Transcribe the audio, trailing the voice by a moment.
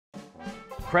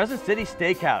Crescent City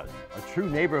Steakhouse, a true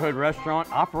neighborhood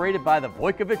restaurant operated by the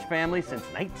Vojkovic family since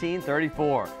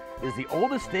 1934, is the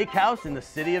oldest steakhouse in the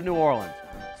city of New Orleans.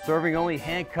 Serving only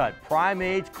hand-cut,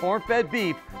 prime-aged, corn-fed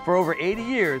beef for over 80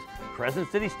 years, Crescent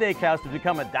City Steakhouse has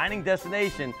become a dining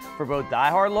destination for both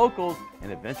die-hard locals and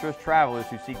adventurous travelers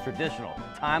who seek traditional,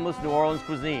 timeless New Orleans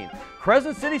cuisine.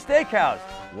 Crescent City Steakhouse,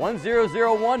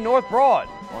 1001 North Broad,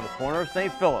 on the corner of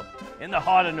St. Philip, in the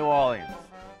heart of New Orleans.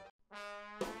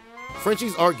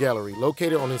 Frenchie's Art Gallery,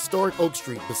 located on historic Oak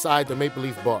Street beside the Maple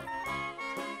Leaf Bar.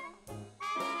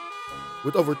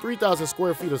 With over 3,000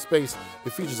 square feet of space,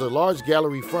 it features a large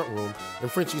gallery front room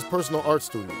and Frenchie's personal art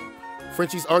studio.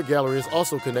 Frenchie's Art Gallery is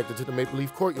also connected to the Maple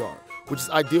Leaf Courtyard, which is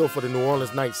ideal for the New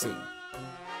Orleans night scene.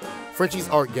 Frenchie's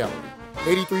Art Gallery,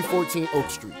 8314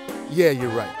 Oak Street. Yeah, you're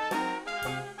right.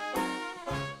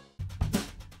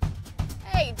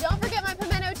 Hey, don't forget my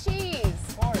pimento cheese.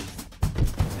 Of course.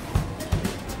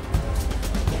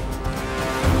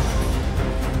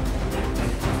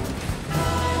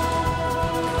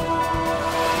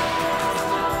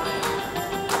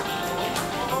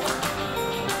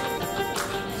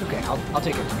 It's okay, I'll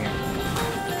take it from here.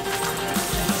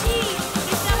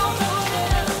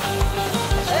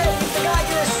 Hey, the guy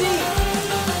get a seat!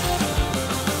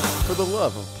 For the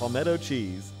love of palmetto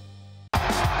cheese.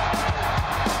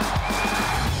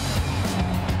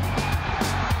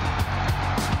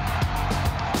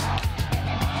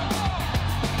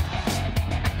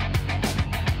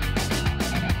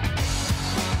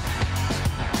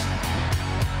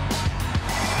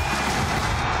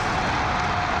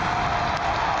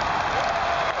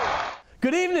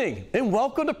 Good evening and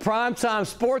welcome to Primetime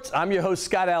Sports. I'm your host,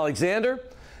 Scott Alexander,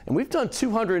 and we've done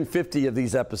 250 of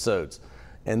these episodes.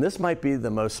 And this might be the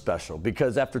most special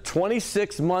because after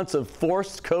 26 months of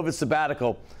forced COVID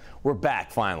sabbatical, we're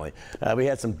back finally. We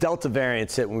had some Delta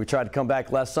variants hit when we tried to come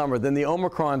back last summer. Then the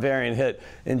Omicron variant hit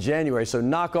in January. So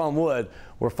knock on wood,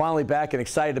 we're finally back and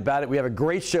excited about it. We have a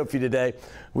great show for you today.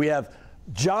 We have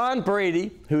John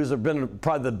Brady, who's been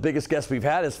probably the biggest guest we've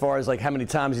had as far as like how many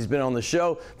times he's been on the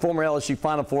show, former LSU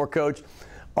Final Four coach.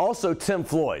 Also Tim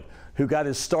Floyd, who got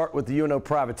his start with the UNO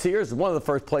Privateers, one of the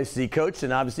first places he coached,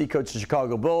 and obviously he coached the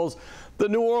Chicago Bulls, the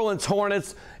New Orleans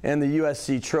Hornets, and the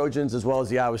USC Trojans, as well as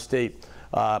the Iowa State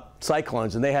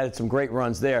Cyclones, and they had some great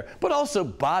runs there. But also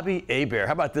Bobby Hebert.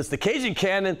 How about this? The Cajun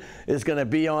Cannon is going to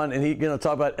be on, and he's going to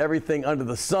talk about everything under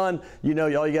the sun. You know,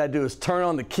 all you got to do is turn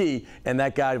on the key, and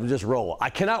that guy will just roll. I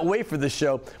cannot wait for this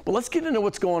show, but let's get into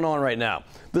what's going on right now.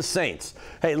 The Saints.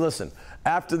 Hey, listen.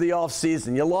 After the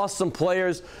offseason, you lost some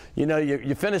players. You know,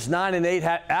 you finished 9-8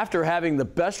 after having the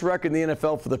best record in the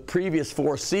NFL for the previous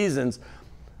 4 seasons.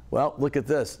 Well, look at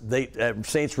this. At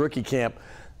Saints rookie camp,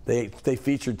 they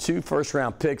featured 2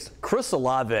 first-round picks. Chris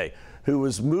Olave, who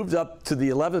was moved up to the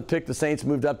 11th pick. The Saints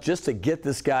moved up just to get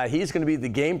this guy. He's going to be the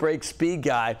game break speed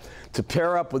guy to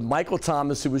pair up with Michael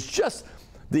Thomas, who was just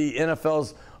the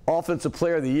NFL's Offensive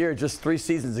Player of the Year just 3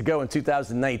 seasons ago in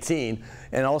 2019.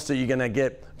 And also you're going to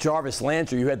get Jarvis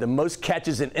Landry, who had the most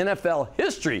catches in NFL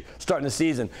history starting the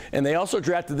season. And they also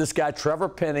drafted this guy, Trevor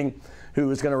Penning, who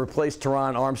is going to replace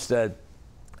Teron Armstead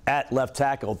at left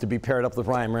tackle to be paired up with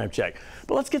Ryan Ramczyk.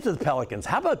 But let's get to the Pelicans.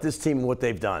 How about this team and what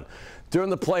they've done? During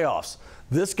the playoffs,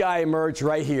 this guy emerged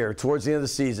right here towards the end of the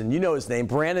season. You know his name.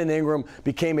 Brandon Ingram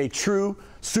became a true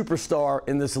superstar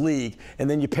in this league. And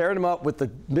then you paired him up with the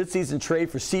midseason trade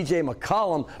for C.J.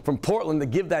 McCollum from Portland to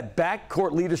give that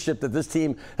backcourt leadership that this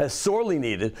team has sorely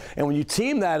needed. And when you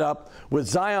team that up with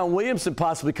Zion Williamson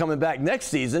possibly coming back next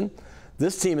season,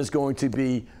 this team is going to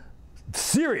be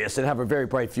serious and have a very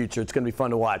bright future. It's going to be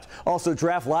fun to watch. Also,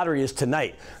 draft lottery is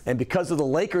tonight. And because of the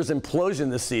Lakers' implosion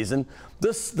this season,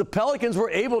 the Pelicans were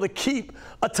able to keep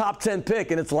a top 10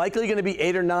 pick. And it's likely going to be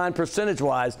 8 or 9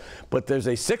 percentage-wise. But there's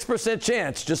a 6%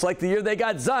 chance, just like the year they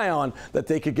got Zion, that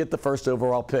they could get the first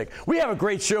overall pick. We have a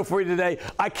great show for you today.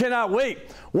 I cannot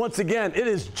wait. Once again, it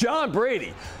is John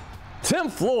Brady, Tim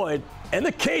Floyd, and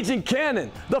the Cajun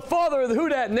Cannon, the father of the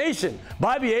Houdat Nation,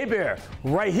 Bobby Hebert,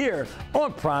 right here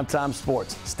on Primetime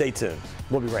Sports. Stay tuned.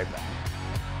 We'll be right back.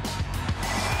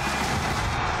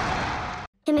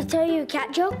 Can I tell you a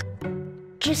cat joke?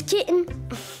 Just kidding.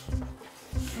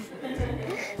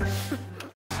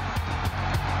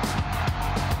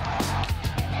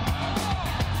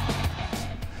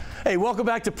 Hey, welcome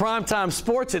back to Primetime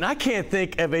Sports, and I can't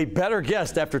think of a better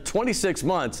guest after 26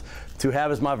 months to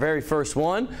have as my very first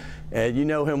one. And you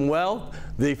know him well,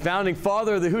 the founding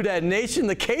father of the Who Dat Nation,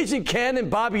 the Cajun Cannon,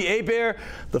 Bobby Hebert,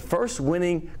 the first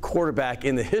winning quarterback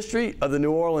in the history of the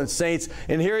New Orleans Saints.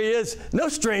 And here he is, no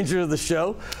stranger to the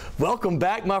show. Welcome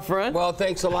back, my friend. Well,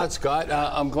 thanks a lot, Scott.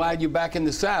 I'm glad you're back in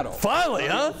the saddle. Finally,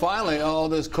 huh? Finally, all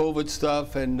this COVID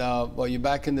stuff, and well, you're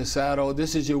back in the saddle.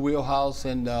 This is your wheelhouse,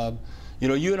 and you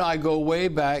know, you and I go way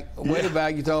back. Way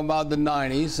back. You're talking about the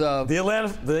 '90s. The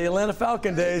Atlanta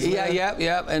Falcon days. Man.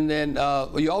 Yeah. And then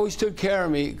you always took care of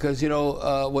me because, you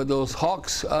know, with those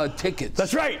Hawks tickets.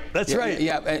 That's right. That's right.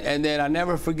 Yeah. And then I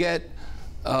never forget,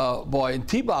 boy, and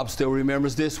T-Bob still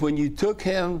remembers this, when you took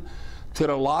him to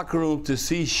the locker room to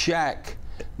see Shaq.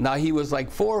 Now, he was like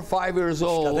 4 or 5 years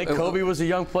old. I think Kobe was a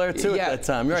young player, too, at that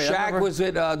time. Right. Shaq was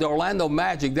at the Orlando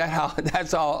Magic.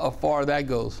 That's how far that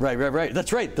goes. Right.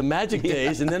 That's right. The Magic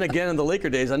days, and then again in the Laker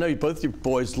days. I know both you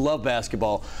boys love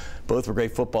basketball. Both were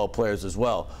great football players as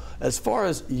well. As far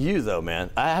as you, though,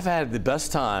 man, I have had the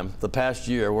best time the past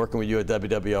year working with you at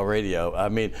WWL Radio. I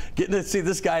mean, getting to see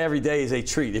this guy every day is a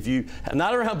treat. If you're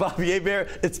not around Bobby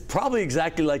Hebert, it's probably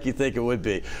exactly like you think it would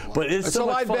be. But it's so a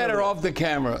lot much better off the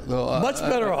camera, though. Much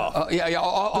better off. Off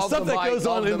the stuff that goes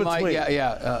on in between.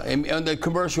 And the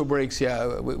commercial breaks,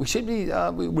 we should be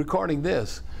recording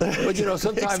this. But, you know,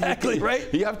 sometimes exactly,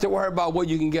 right? You have to worry about what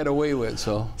you can get away with.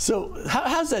 So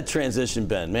how's that transition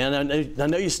been, man? I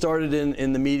know you started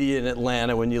in the media in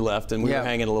Atlanta when you left, and we were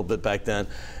hanging a little bit back then.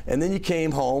 And then you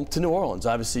came home to New Orleans.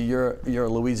 Obviously, you're a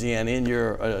Louisianian.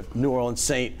 You're a New Orleans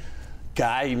Saint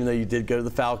guy, even though you did go to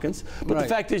the Falcons. But the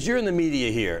fact is, you're in the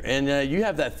media here, and you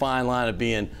have that fine line of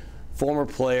being former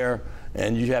player,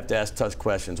 and you have to ask tough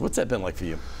questions. What's that been like for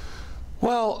you?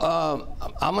 Well,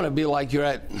 I'm going to be like you're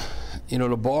at, you know,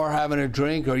 the bar having a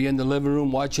drink, or you're in the living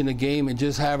room watching a game and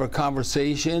just have a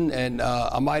conversation. And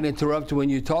I might interrupt you when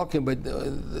you're talking, but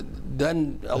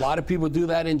doesn't a lot of people do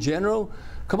that in general?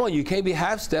 Come on, you can't be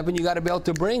half-stepping. You got to be able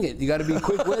to bring it. You got to be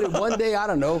quick-witted. One day, I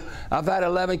don't know, I've had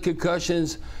 11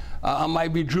 concussions. I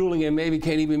might be drooling and maybe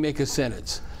can't even make a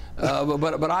sentence.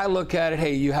 But I look at it,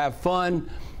 hey, you have fun.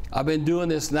 I've been doing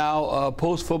this now,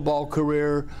 post-football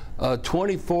career,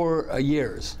 24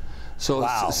 years. So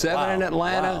 7 in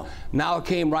Atlanta. Now it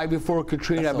came right before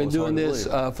Katrina. I've been doing this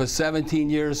for 17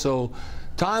 years. So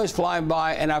time's flying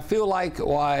by, and I feel like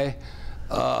why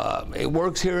it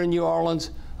works here in New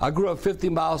Orleans. I grew up 50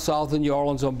 miles south of New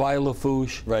Orleans on Bayou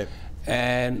Lafourche. Right.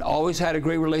 And always had a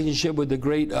great relationship with the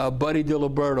great Buddy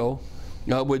DiLiberto,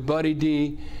 with Buddy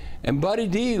D. And Buddy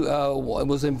D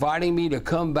was inviting me to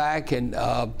come back and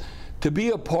to be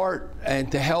a part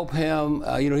and to help him.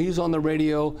 You know, he's on the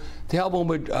radio, to help him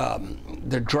with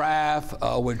the draft,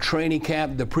 with training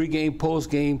camp, the pregame,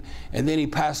 postgame, and then he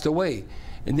passed away.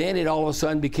 And then it all of a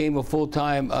sudden became a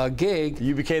full-time gig.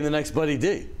 You became the next Buddy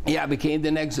D. Yeah, I became the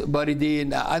next Buddy D.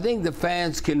 And I think the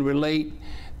fans can relate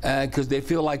because they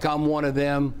feel like I'm one of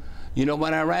them. You know,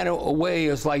 when I ran away,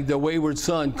 it's like the wayward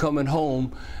son coming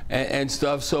home and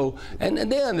stuff. So, and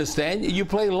they understand. You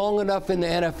play long enough in the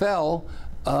NFL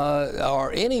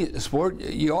or any sport,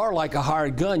 you are like a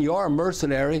hired gun. You are a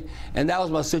mercenary, and that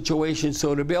was my situation.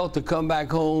 So to be able to come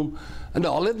back home,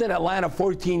 no, I lived in Atlanta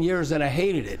 14 years and I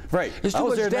hated it. Right. It's too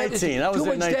much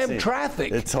damn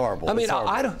traffic. It's horrible. I mean,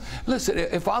 I don't listen.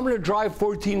 If I'm going to drive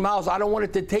 14 miles, I don't want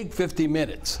it to take 50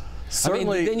 minutes.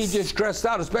 Certainly. I mean, then you just stressed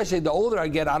out, especially the older I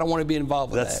get, I don't want to be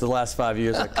involved with that. That's the last 5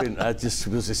 years I couldn't. I just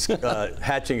was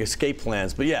hatching escape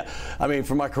plans. But yeah, I mean,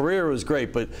 for my career, it was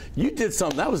great. But you did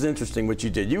something, that was interesting what you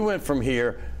did. You went from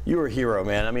here, you were a hero,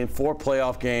 man. I mean, 4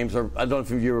 playoff games, or I don't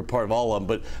know if you were part of all of them,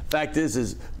 but fact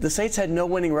is the Saints had no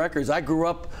winning records. I grew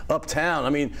up uptown. I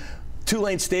mean,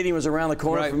 Tulane Stadium was around the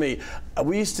corner for me.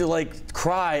 We used to like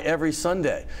cry every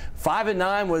Sunday.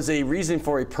 5-9 was a reason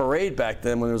for a parade back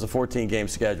then when there was a 14-game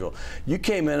schedule. You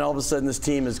came in, all of a sudden this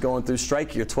team is going through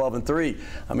strike year, 12-3.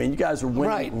 I mean, you guys were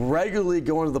winning regularly,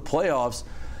 going to the playoffs,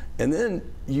 and then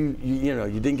you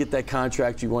didn't get that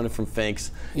contract you wanted from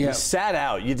Finks. Yep. You sat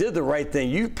out. You did the right thing.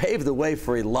 You paved the way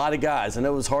for a lot of guys. I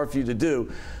know it was hard for you to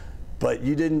do, but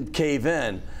you didn't cave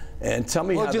in. And tell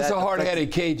me how that. Well, just a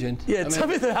hard-headed Cajun. Yeah, tell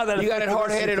me how that. You got a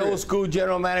hard-headed old-school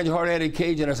general manager, hard-headed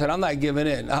Cajun. I said, I'm not giving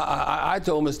in. I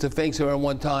told Mr. Finks here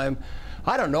one time,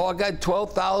 I don't know, I got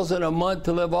 $12,000 a month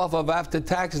to live off of after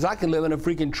taxes. I can live in a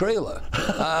freaking trailer.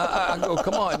 I go,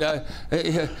 come on,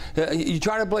 you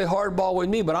trying to play hardball with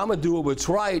me, but I'm gonna do what's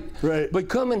right. Right. But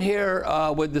coming here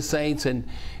with the Saints in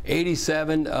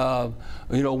 '87,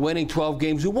 winning 12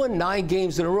 games, we won 9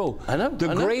 games in a row. I know.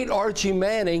 The great Archie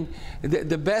Manning,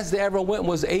 the best they ever went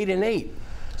was 8-8.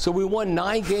 So we won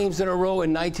 9 games in a row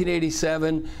in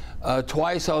 1987.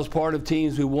 Twice I was part of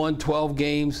teams. We won 12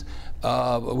 games. We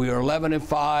were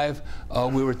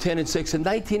 11-5. We were 10-6 in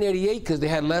 1988 because they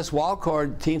had less wild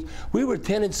card teams. We were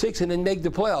 10-6 and didn't make the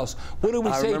playoffs. What do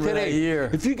we say today? That year.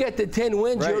 If you get to 10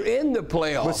 wins, you're in the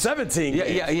playoffs. With 17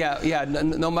 games. Yeah.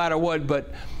 No matter what.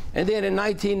 And then in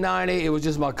 1990, it was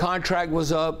just my contract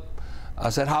was up. I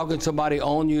said, how can somebody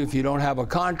own you if you don't have a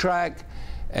contract?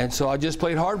 And so I just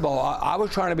played hardball. I was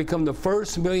trying to become the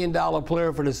first $1 million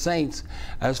player for the Saints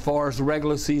as far as the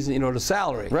regular season, the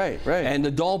salary. Right. And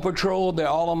the Dawn Patrol, they're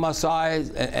all on my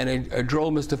side, and it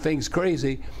drove Mr. Finks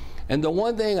crazy. And the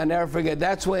one thing I never forget,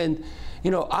 that's when,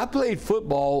 I played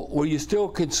football where you still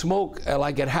could smoke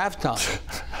like at halftime.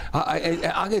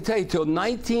 I can tell you, till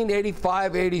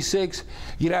 1985, 86,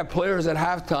 you'd have players at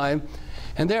halftime.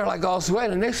 And they're like all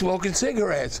sweating, and they're smoking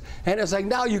cigarettes. And it's like,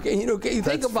 now you can, you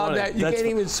think about funny. That. You can't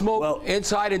even smoke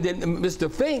inside. And then Mr.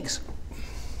 Finks,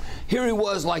 here he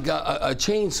was like a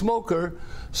chain smoker.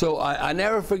 So I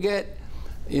never forget,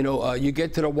 you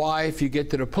get to the wife, you get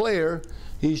to the player.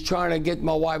 He's trying to get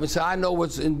my wife and say, I know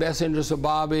what's in best interest of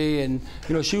Bobby. And,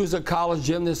 she was a college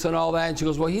gymnast and all that. And she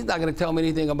goes, well, he's not going to tell me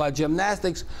anything about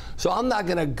gymnastics. So I'm not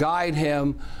going to guide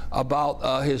him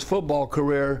about his football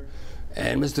career.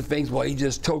 And Mr. Finks, boy, he's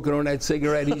just choking on that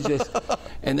cigarette. He's just,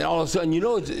 and then all of a sudden,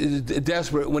 it's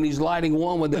desperate when he's lighting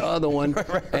one with the other one,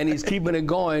 and he's keeping it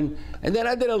going. And then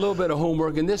I did a little bit of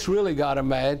homework, and this really got him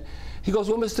mad. He goes,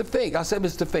 well, Mr. Finks. I said,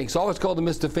 Mr. Finks. I always called him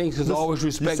Mr. Finks because I always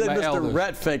respect my elders. Mr.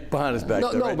 Rat Fink behind his back.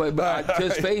 But to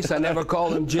his face, I never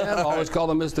called him Jim. I always called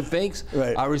him Mr. Finks.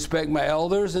 Right. I respect my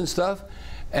elders and stuff.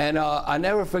 And I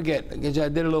never forget, because I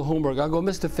did a little homework. I go,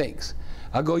 Mr. Finks.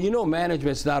 I go,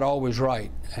 management's not always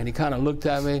right. And he kind of looked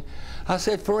at me. I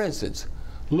said, for instance,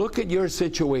 look at your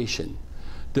situation.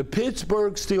 The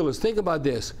Pittsburgh Steelers, think about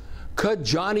this, cut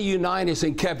Johnny Unitas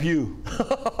and kept you.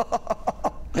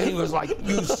 And he was like,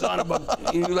 you son of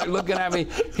a, he was like looking at me.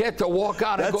 He had to walk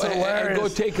out and go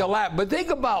take a lap. But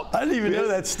think about. I didn't even know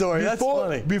that story. That's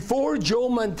funny. Before Joe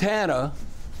Montana,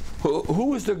 who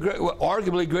was the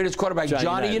arguably greatest quarterback?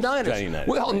 Johnny Unitas.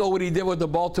 We all know what he did with the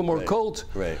Baltimore Colts.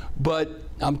 Right. But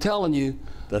I'm telling you,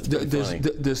 the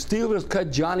Steelers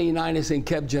cut Johnny Unitas and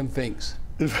kept Jim Finks.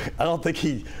 I don't think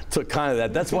he took kind of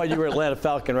that. That's why you were Atlanta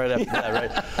Falcon right after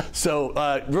that, right?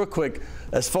 So real quick,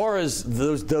 as far as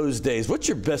those days, what's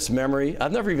your best memory?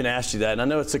 I've never even asked you that, and I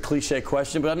know it's a cliche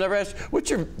question, but I've never asked you.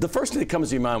 What's the first thing that comes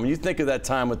to your mind when you think of that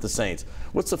time with the Saints?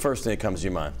 What's the first thing that comes to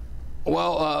your mind?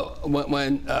 Well,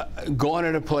 when going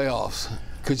to the playoffs,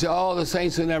 because the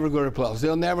Saints will never go to the playoffs.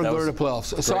 They'll never go to the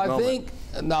playoffs. So I think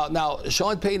now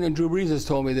Sean Payton and Drew Brees has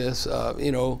told me this.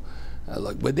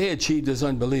 What they achieved is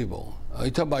unbelievable. You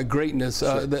talk about greatness.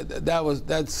 Sure.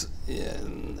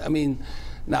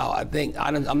 Now I think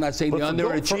I'm not saying they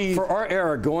underachieved. For our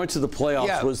era, going to the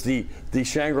playoffs was the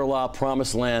Shangri-La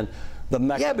promised land.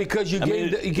 Yeah, because you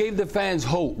gave the fans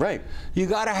hope. Right. You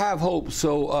got to have hope.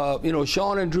 So,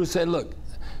 Sean and Drew said, look,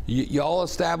 y'all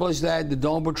established that, the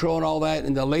Dawn Patrol and all that,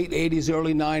 in the late 80s,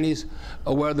 early 90s,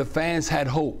 where the fans had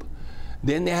hope.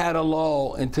 Then they had a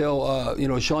lull until,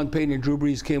 Sean Payton and Drew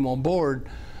Brees came on board.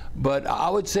 But I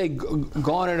would say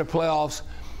gone into the playoffs.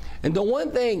 And the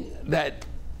one thing that,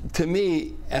 to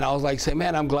me, and I was like,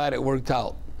 man, I'm glad it worked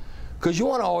out. Because you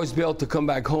want to always be able to come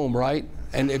back home, right?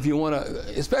 And if you want to,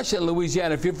 especially in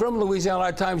Louisiana, if you're from Louisiana, a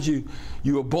lot of times you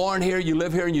were born here, you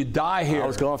live here, and you die here. I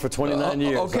was gone for 29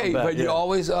 years. Okay, but you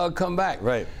always come back.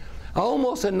 Right.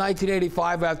 Almost in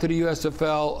 1985, after the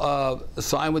USFL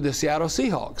signed with the Seattle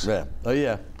Seahawks. Yeah. Oh,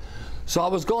 yeah. So I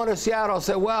was going to Seattle. I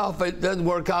said, well, if it doesn't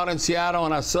work out in Seattle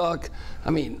and I suck,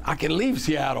 I can leave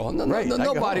Seattle.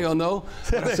 Nobody will know.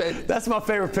 I said, that's my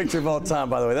favorite picture of all time,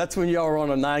 by the way. That's when y'all were on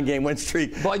a 9-game win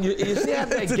streak. But you see, I have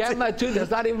that gamma too.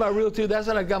 That's not even my real tooth. That's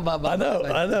not a gamma. I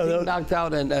know. Knocked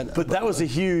out but that was a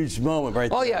huge moment,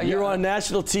 right? Oh yeah. You were on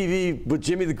national TV with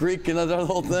Jimmy the Greek and that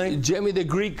whole thing. Jimmy the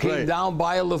Greek came down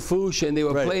by Lafouche, and they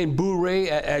were playing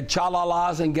Bourrée at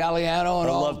Chalalas and Galliano and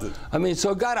all. I loved it.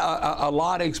 So it got a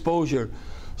lot of exposure.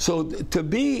 So to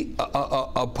be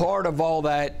a part of all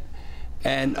that,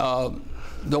 and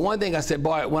the one thing I said,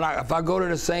 boy, if I go to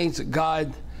the Saints,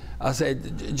 God, I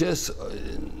said, just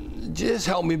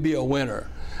help me be a winner.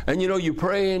 And you're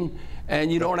praying,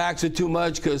 and you don't ask it too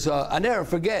much, because I never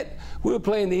forget, we were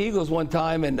playing the Eagles one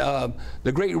time, and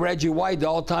the great Reggie White, the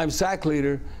all-time sack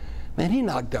leader, Man, he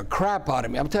knocked the crap out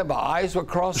of me. I'm telling you, my eyes were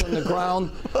crossing the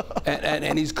ground,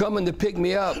 and he's coming to pick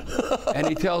me up, and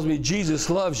he tells me, Jesus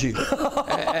loves you.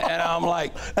 And I'm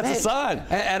like, that's a sign.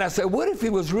 And I said, what if he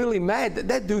was really mad?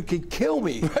 That dude could kill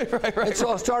me. Right. And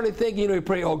so I started thinking, you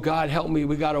pray, oh, God, help me.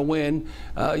 We got to win,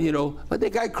 But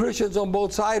they got Christians on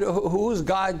both sides. Who is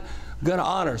God going to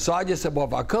honor? So I just said, well,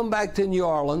 if I come back to New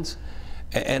Orleans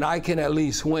and I can at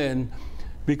least win,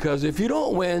 because if you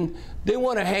don't win, they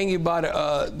want to hang you by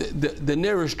the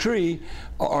nearest tree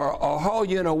or haul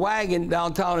you in a wagon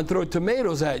downtown and throw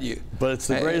tomatoes at you. But it's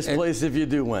the greatest place if you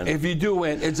do win. If you do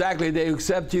win, exactly. They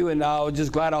accept you, and I was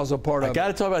just glad I was a part of it. I got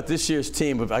to talk about this year's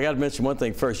team, but I got to mention one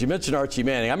thing first. You mentioned Archie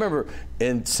Manning. I remember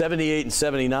in '78 and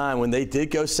 '79 when they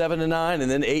did go 7-9 and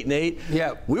then 8-8.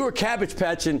 Yeah. We were cabbage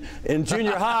patching in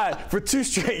junior high for 2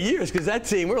 straight years because that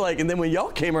team, we're like, and then when y'all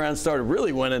came around and started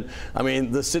really winning, I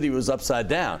mean, the city was upside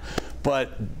down.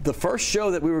 But the first show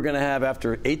that we were going to have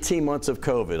after 18 months of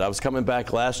COVID, I was coming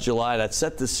back last July, and I'd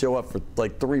set this show up for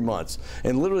like 3 months.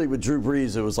 And literally with Drew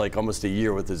Brees, it was like almost a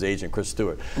year with his agent, Chris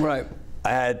Stewart. Right. I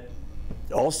had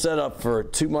all set up for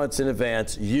 2 months in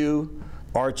advance, you,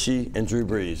 Archie, and Drew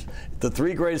Brees. The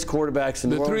 3 greatest quarterbacks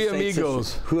in the three Saints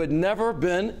amigos who had never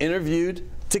been interviewed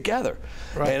together.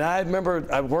 Right. And I remember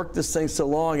I worked this thing so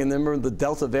long, and then remember the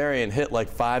Delta variant hit like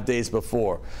 5 days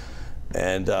before.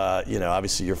 And,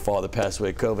 obviously your father passed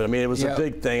away of COVID. I mean, it was a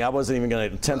big thing. I wasn't even going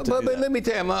to attempt to do that. But let me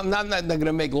tell you, I'm not going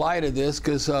to make light of this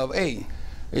because, hey,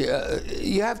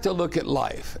 you have to look at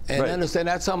life and understand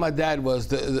that's how my dad was,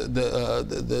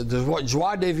 the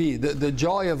joie de vivre, the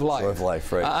joy of life. Joy of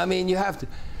life, right. I mean, you have to.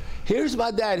 Here's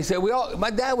my dad. He said,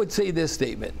 my dad would say this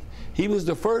statement. He was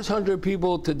the first 100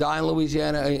 people to die in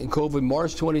Louisiana in COVID,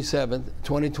 March 27th,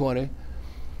 2020.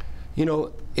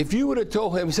 If you would have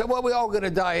told him, he said, well, we're all going to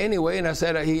die anyway. And I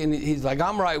said, he's like,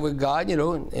 I'm right with God,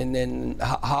 and then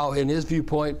how, in his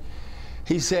viewpoint,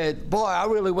 he said, boy, I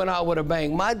really went out with a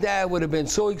bang. My dad would have been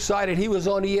so excited. He was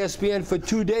on ESPN for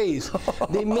 2 days.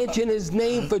 They mentioned his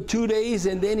name for 2 days,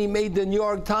 and then he made the New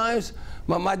York Times.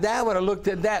 My dad would have looked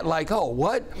at that like, oh,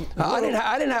 what? I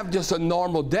didn't have just a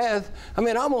normal death. I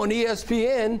mean, I'm on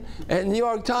ESPN and New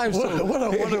York Times. What a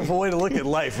wonderful way to look at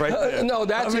life, right there. No,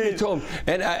 that's what he told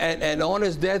him. And on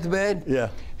his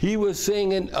deathbed, he was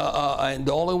singing, and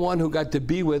the only one who got to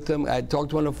be with him, I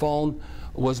talked to him on the phone,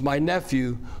 was my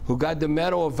nephew, who got the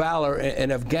Medal of Valor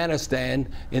in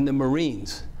Afghanistan in the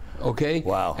Marines. Okay?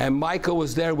 Wow. And Micah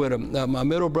was there with him. My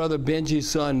middle brother, Benji's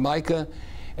son, Micah.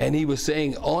 And he was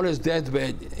saying on his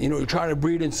deathbed, trying to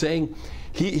breathe and sing,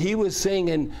 he was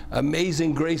singing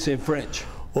Amazing Grace in French.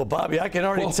 Well, Bobby, I can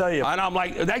already tell you. And I'm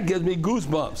like, that gives me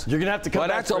goosebumps. You're going to have to come back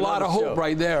for another show. That's a lot of hope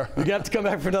right there. You're going to have to come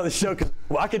back for another show. Cause,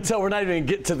 I can tell we're not even going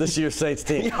to get to this year's Saints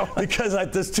team. Because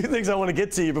there's 2 things I want to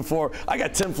get to you before. I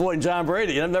got Tim Floyd and John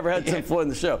Brady, and I've never had Tim Floyd in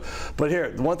the show. But here,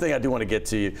 the one thing I do want to get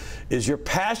to you is your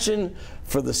passion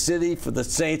for the city, for the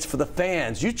Saints, for the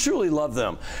fans. You truly love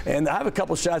them. And I have a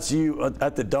couple shots of you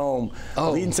at the Dome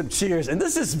leading some cheers. And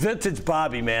this is vintage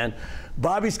Bobby, man.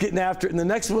 Bobby's getting after it. And the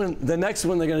next one they're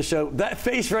going to show, that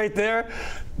face right there,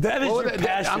 that is your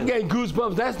passion. I'm getting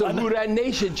goosebumps. That's the Who Dat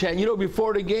Nation chant.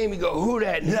 Before the game, you go, Who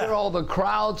Dat? You hear all the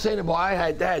crowd saying, boy, I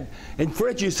had that. In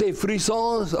French, you say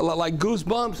frissons, like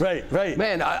goosebumps. Right.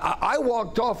 Man, I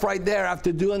walked off right there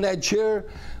after doing that cheer.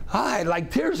 I had like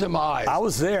tears in my eyes. I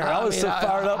was there. I was so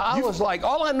fired up. I was like,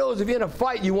 all I know is if you're in a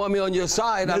fight, you want me on your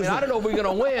side. I mean, I don't know if we're going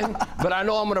to win, but I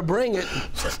know I'm going to bring it.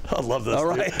 I love this. All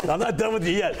right. I'm not done with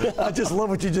you yet. I just love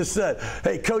what you just said.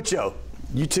 Hey, Coach O,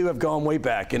 you two have gone way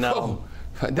back. And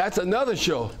that's another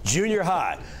show. Junior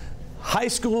high. High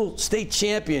school state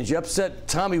champions. You upset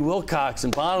Tommy Wilcox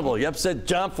and Bonneville. You upset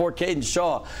John Forcade and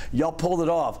Shaw. Y'all pulled it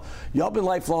off. Y'all been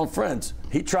lifelong friends.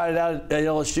 He tried it out at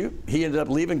LSU. He ended up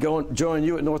leaving, joining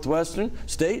you at Northwestern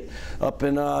State up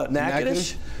in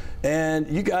Natchitoches. And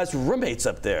you guys were roommates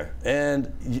up there.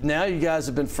 And now you guys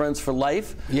have been friends for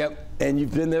life. Yep. And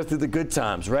you've been there through the good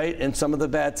times, right? And some of the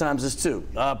bad times as too.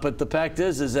 But the fact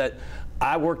is that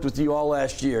I worked with you all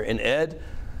last year, and Ed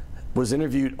was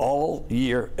interviewed all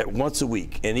year once a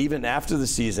week, and even after the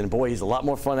season. Boy, he's a lot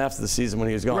more fun after the season when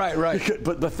he was gone. Right.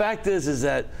 But the fact is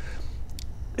that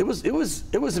it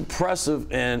was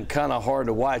impressive and kind of hard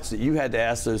to watch that you had to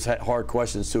ask those hard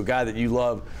questions to a guy that you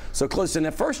love so close. And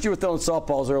at first you were throwing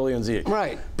softballs early in the year.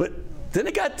 Right. But then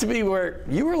it got to be where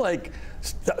you were like,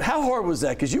 how hard was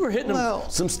that? Because you were hitting him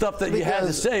some stuff that you had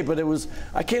to say, but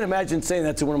I can't imagine saying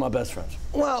that to one of my best friends.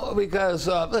 Well, because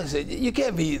listen, you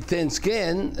can't be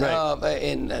thin-skinned,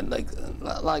 and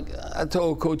like I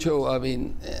told Coach O, I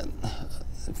mean,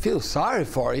 I feel sorry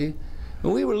for you.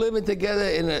 When we were living together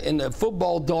in a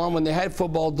football dorm when they had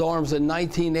football dorms in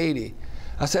 1980.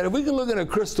 I said, if we can look at a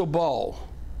crystal ball,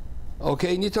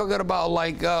 okay, and you're talking about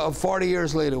like 40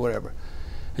 years later, whatever,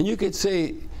 and you could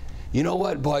say, you know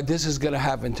what, boy, this is going to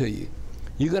happen to you.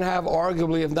 You're going to have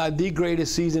arguably, if not the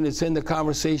greatest season that's in the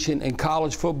conversation in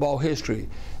college football history,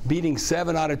 beating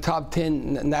 7 out of top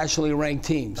 10 nationally ranked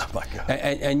teams. Oh, my God.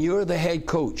 And you're the head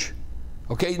coach.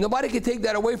 Okay, nobody can take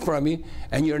that away from you,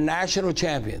 and you're national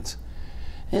champions.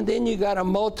 And then you got a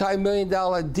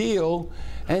multi-million-dollar deal,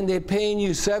 and they're paying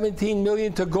you $17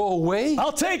 million to go away?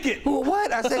 I'll take it. Well,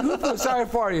 what? I said, who feels sorry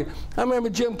for you? I remember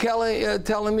Jim Kelly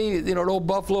telling me, you know, the old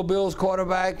Buffalo Bills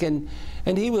quarterback, and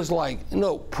he was like,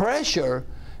 no, pressure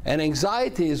and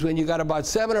anxiety is when you got about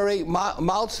 7 or 8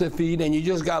 mouths to feed and you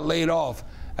just got laid off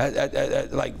at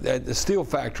the steel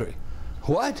factory.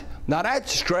 What? Now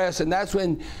that's stress, and that's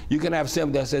when you can have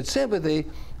sympathy. I said, sympathy?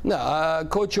 No,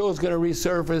 Coach O's going to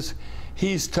resurface.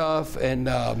 He's tough, and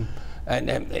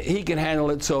he can handle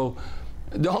it. So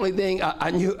the only thing I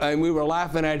knew, and we were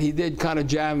laughing at, he did kind of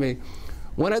jam me.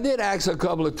 When I did ask a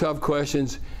couple of tough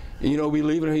questions, you know, we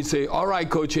leave it and he'd say, all right,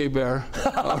 Coach Hebert.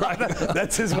 All right.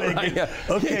 That's his way. Right, yeah.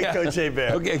 Okay, yeah. Coach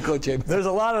Hebert. Okay, Coach Hebert. There's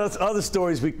a lot of other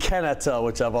stories we cannot tell,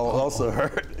 which I've also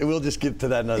heard. We'll just get to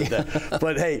that another day.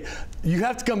 But, hey, you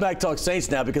have to come back and talk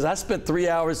Saints now, because I spent 3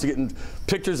 hours getting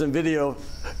pictures and video,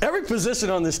 every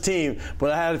position on this team, but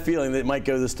I had a feeling that it might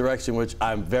go this direction, which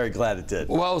I'm very glad it did.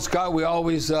 Well, Scott, we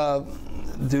always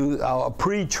do our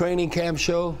pre-training camp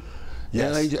show.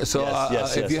 Yes. So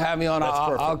if you have me on,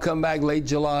 I'll come back late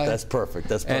July. That's perfect.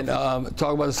 That's perfect. And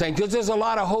talk about the Saints, because there's a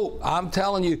lot of hope. I'm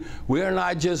telling you, we're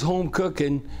not just home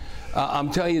cooking. I'm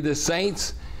telling you, the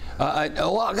Saints. I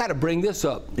got to bring this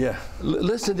up. Yeah.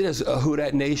 Listen to this, Who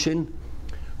Dat Nation.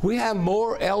 We have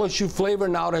more LSU flavor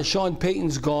now that Sean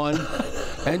Payton's gone.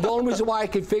 And the only reason why I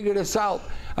could figure this out,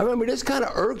 I remember this kind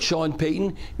of irked Sean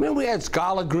Payton. Remember we had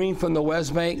Skylar Green from the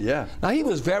West Bank? Yeah. Now, he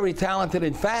was very talented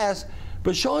and fast.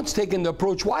 But Sean's taking the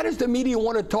approach, why does the media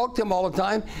want to talk to him all the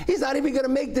time? He's not even going to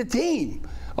make the team,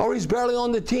 or he's barely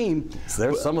on the team. So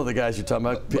there's some of the guys you're talking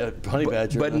about, Honey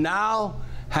Badger. But now,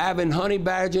 having Honey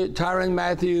Badger, Tyrann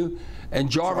Mathieu,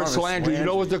 and Jarvis Landry, you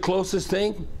know what's the closest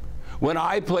thing? When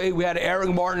I played, we had Eric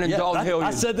Martin and Dalton Hilliard.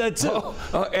 I said that too.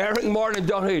 Eric Martin and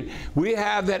Dalton Hilliard. We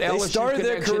have that LSU connection. They started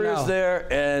their careers now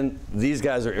there, and these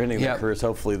guys are ending their careers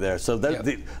hopefully there. So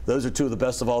those are two of the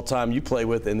best of all time you play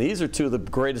with, and these are two of the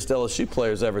greatest LSU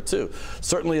players ever too.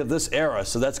 Certainly of this era,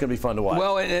 so that's going to be fun to watch.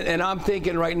 Well, and I'm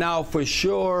thinking right now for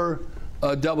sure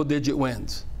double-digit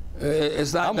wins.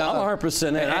 It's not. I'm 100%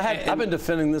 in. I've been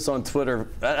defending this on Twitter.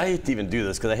 I hate to even do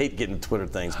this because I hate getting Twitter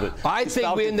things, but I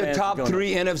think we're in the top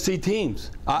 3 NFC teams.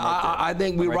 I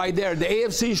think we're right there. The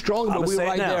AFC is strong, but we're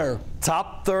right there.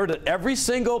 Top third at every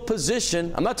single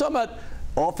position. I'm not talking about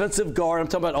offensive guard. I'm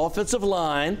talking about offensive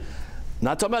line.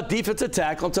 Not talking about defensive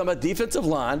tackle. I'm talking about defensive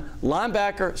line,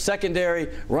 linebacker, secondary,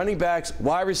 running backs,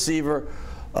 wide receiver.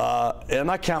 And I'm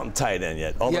not counting tight end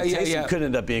yet. Although Taysom could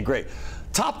end up being great.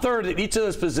 Top third at each of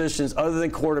those positions other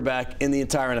than quarterback in the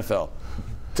entire NFL.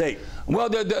 Tate. Well,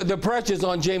 the pressure's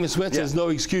on Jameis Winston is no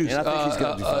excuse. And I think he's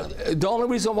going to be fine. The only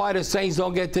reason why the Saints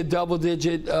don't get to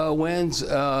double-digit wins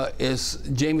is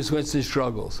Jameis Winston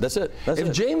struggles. That's it. If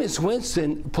Jameis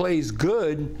Winston plays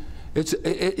good,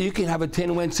 you can have a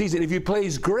 10-win season. If he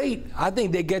plays great, I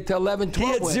think they get to 11, 12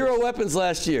 He had wins. 0 weapons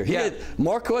last year. He had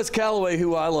Marquez Callaway,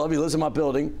 who I love. He lives in my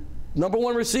building. Number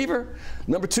 1 receiver.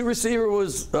 Number 2 receiver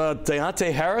was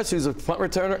Deontay Harris, who's a punt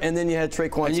returner, and then you had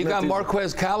Traquan Smith. And you got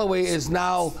Marquez Callaway is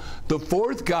now the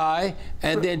 4th guy,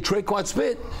 and then Traquan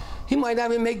Smith. He might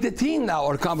not even make the team now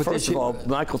or competition. First of all,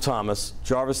 Michael Thomas,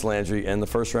 Jarvis Landry, and the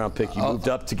first-round pick. You moved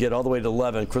up to get all the way to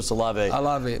 11, Chris Olave. I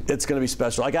love it. It's going to be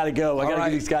special. I got to go. I got to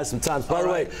give these guys some time. By the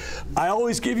way, I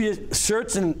always give you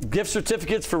shirts and gift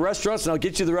certificates for restaurants, and I'll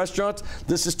get you the restaurants.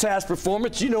 This is Taz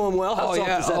Performance. You know him well. How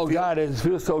God, it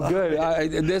feels so good.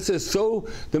 This is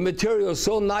the material is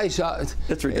so nice.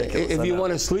 It's ridiculous. If you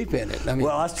want to sleep in it. I mean,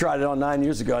 well, I tried it on 9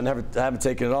 years ago. I haven't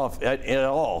taken it off at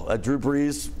all. Drew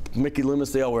Brees, Mickey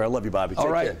Loomis, they all wear. I love you, Bobby. All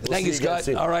right. Thank you, Scott.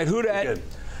 All right. Who dat?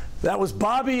 That was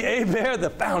Bobby Hebert, the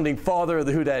founding father of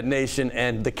the Who Dat Nation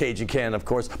and the Cajun Cannon, of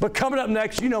course. But coming up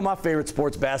next, you know my favorite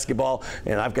sports, basketball,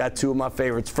 and I've got 2 of my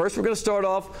favorites. First, we're going to start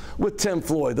off with Tim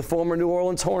Floyd, the former New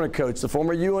Orleans Hornet coach, the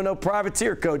former UNO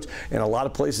Privateer coach, and a lot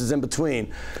of places in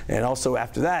between. And also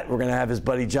after that, we're going to have his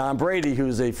buddy John Brady,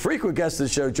 who's a frequent guest of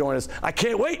the show, join us. I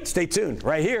can't wait. Stay tuned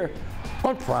right here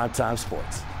on Primetime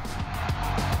Sports.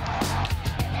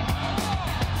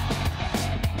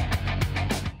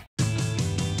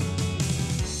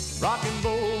 Rock and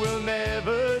roll will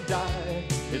never die.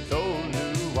 It's old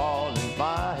New Orleans,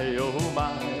 my oh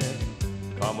my.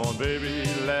 Come on, baby,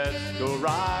 let's go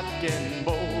rock and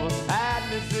roll at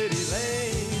the city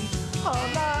lane.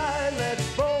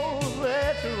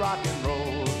 rock and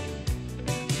roll.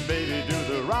 Baby, do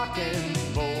the rock and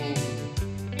roll.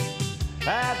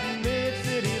 At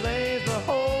Mid-City Lane's the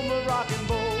home of rock and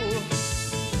roll.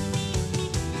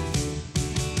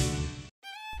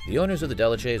 The owners of the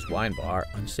Delachey's Wine Bar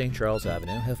on St. Charles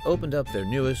Avenue have opened up their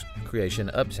newest creation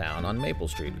uptown on Maple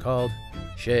Street called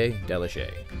Chez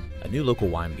Delachet, a new local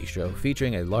wine bistro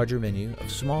featuring a larger menu of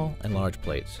small and large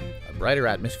plates, a brighter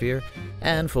atmosphere,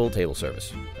 and full table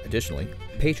service. Additionally,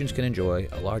 patrons can enjoy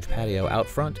a large patio out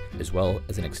front as well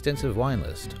as an extensive wine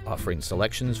list offering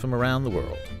selections from around the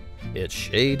world. It's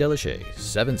Chez Delachet,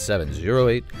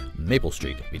 7708 Maple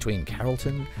Street between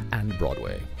Carrollton and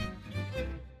Broadway.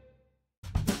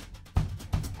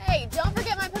 Hey, don't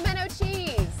forget my pimento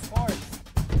cheese. Of course.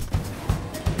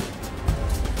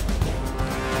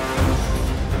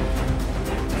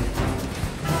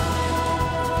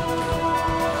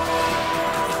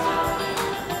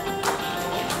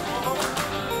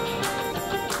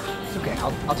 It's okay,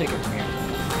 I'll take it from here.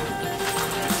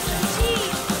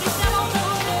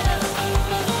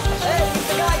 Hey, you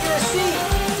forgot your receipt.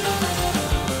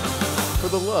 For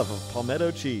the love of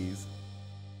palmetto cheese.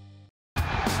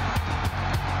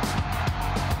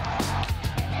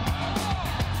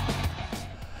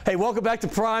 Hey, welcome back to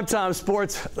Primetime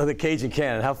Sports of the Cajun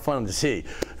Cannon. How fun to see.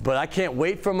 But I can't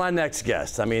wait for my next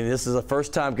guest. I mean, this is a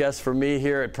first-time guest for me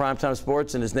here at Primetime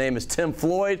Sports, and his name is Tim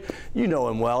Floyd. You know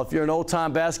him well. If you're an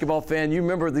old-time basketball fan, you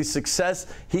remember the success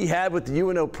he had with the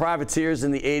UNO Privateers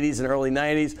in the 80s and early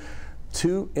 90s.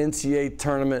 2 NCAA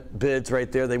tournament bids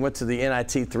right there. They went to the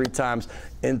NIT 3 times.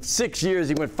 In 6 years,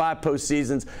 he went 5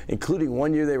 postseasons, including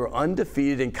 1 year they were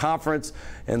undefeated in conference,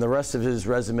 and the rest of his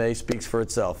resume speaks for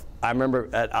itself. I remember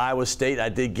at Iowa State, I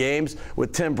did games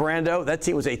with Tim Brando. That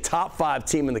team was a top 5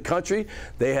 team in the country.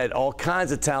 They had all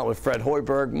kinds of talent with Fred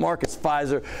Hoiberg, Marcus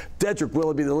Fizer, Dedrick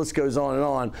Willoughby, the list goes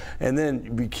on. And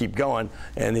then we keep going.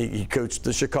 And he coached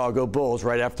the Chicago Bulls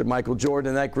right after Michael Jordan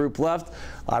and that group left.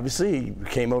 Obviously, he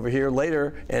came over here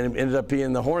later and ended up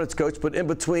being the Hornets coach. But in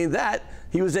between that,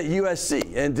 he was at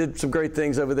USC and did some great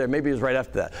things over there. Maybe it was right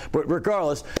after that. But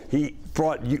regardless, he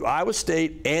brought Iowa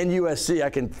State and USC, I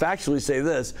can factually say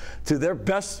this, to their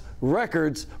best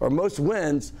records or most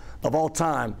wins of all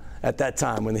time at that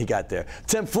time when he got there.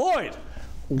 Tim Floyd,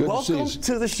 good welcome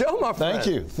to the show, my friend.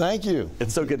 Thank you. Thank you.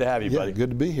 It's so good to have you, buddy.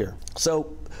 Good to be here.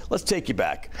 So let's take you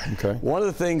back. Okay. One of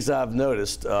the things I've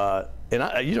noticed, and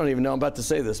you don't even know I'm about to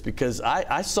say this, because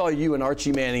I saw you and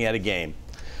Archie Manning at a game.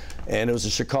 And it was a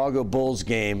Chicago Bulls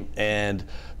game, and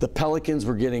the Pelicans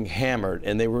were getting hammered,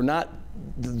 and they were not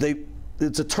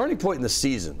it's a turning point in the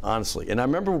season, honestly. And I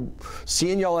remember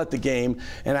seeing y'all at the game,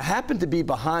 and I happened to be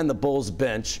behind the Bulls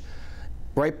bench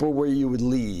right where you would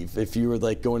leave if you were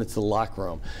like going into the locker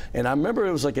room. And I remember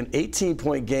it was like an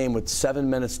 18-point game with 7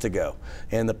 minutes to go,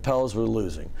 and the Pels were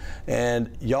losing.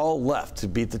 And y'all left to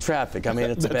beat the traffic. I mean,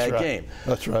 it's a bad game.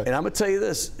 That's right. And I'm going to tell you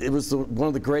this, it was one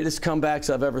of the greatest comebacks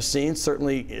I've ever seen,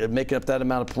 certainly making up that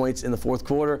amount of points in the fourth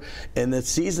quarter. And the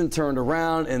season turned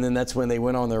around, and then that's when they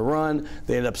went on their run.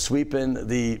 They ended up sweeping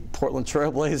the Portland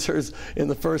Trailblazers in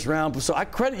the first round. So I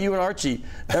credit you and Archie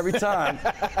every time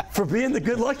for being the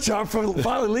good luck charm for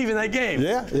finally leaving that game.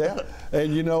 Yeah.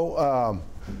 And you know,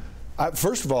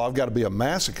 first of all, I've got to be a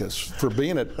masochist for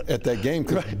being at that game,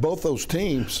 because both those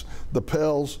teams, the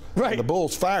Pels and the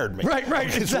Bulls, fired me. Right,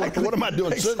 exactly. So what am I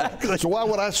doing sitting there? So why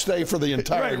would I stay for the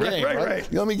entire game? Right.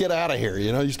 Let me get out of here.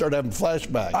 You know, you start having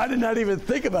flashbacks. I did not even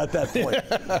think about that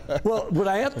point. Well, what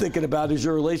I am thinking about is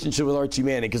your relationship with Archie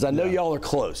Manning, because I know y'all are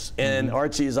close. And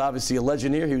Archie is obviously a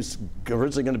legend here. He was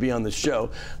originally going to be on the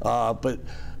show. But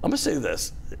I'm going to say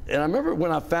this. And I remember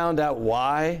when I found out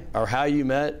why or how you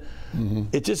met,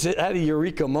 it just had a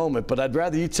eureka moment. But I'd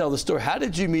rather you tell the story. How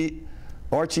did you meet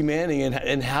Archie Manning,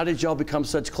 and how did y'all become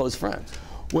such close friends?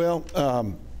 Well,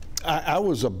 I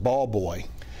was a ball boy,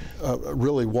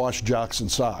 really washed jocks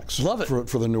and socks. Love it.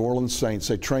 For the New Orleans Saints.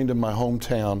 They trained in my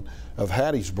hometown of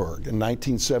Hattiesburg in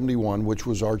 1971, which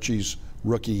was Archie's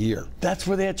rookie year. That's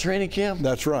where they had training camp?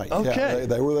 That's right. Okay. Yeah,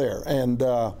 they were there. And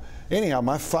anyhow,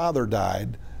 my father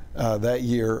died that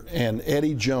year, and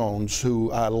Eddie Jones,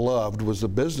 who I loved, was the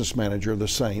business manager of the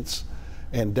Saints,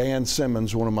 and Dan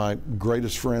Simmons, one of my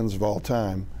greatest friends of all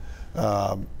time.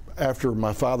 After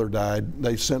my father died,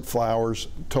 they sent flowers,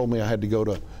 told me I had to go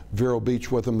to Vero Beach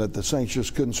with them, that the Saints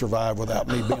just couldn't survive without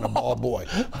me being a ball boy.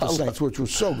 The Saints, which was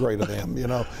so great of them, you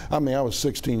know. I mean, I was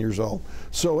 16 years old.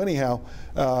 So anyhow,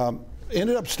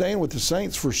 ended up staying with the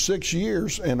Saints for 6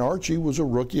 years, and Archie was a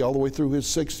rookie all the way through his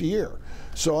 6th year.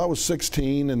 So I was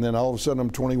 16, and then all of a sudden I'm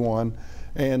 21,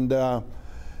 and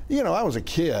you know, I was a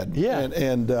kid,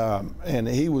 and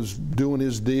he was doing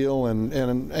his deal and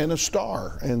a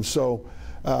star, and so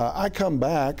I come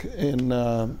back in,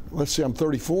 let's see, I'm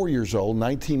 34 years old,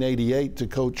 1988, to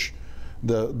coach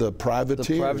the Privateers.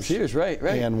 The Privateers, right.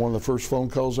 And one of the first phone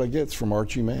calls I get is from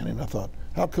Archie Manning. I thought,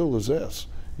 how cool is this?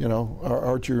 You know,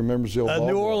 Archie remembers the old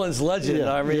New Orleans legend.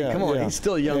 Yeah, I mean, come on, he's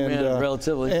still a young man,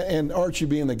 relatively. And Archie,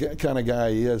 being the kind of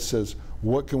guy he is, says,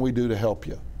 what can we do to help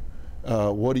you?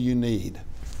 What do you need?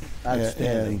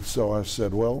 And so I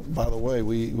said, well, by the way,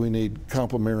 we need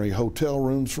complimentary hotel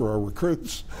rooms for our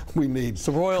recruits. We need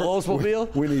some Royal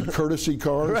Oldsmobile. We need courtesy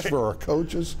cars for our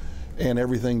coaches, and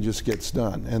everything just gets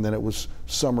done. And then it was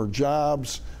summer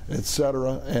jobs,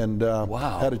 etc. And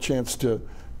had a chance to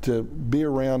be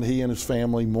around he and his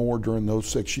family more during those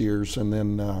 6 years. And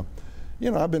then you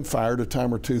know, I've been fired a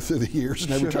time or two through the years,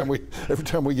 and every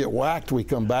time we get whacked, we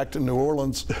come back to New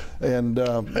Orleans. And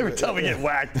every time we get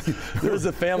whacked, there's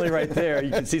a family right there.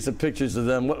 You can see some pictures of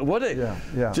them. What a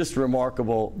just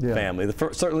remarkable family.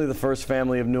 Certainly the first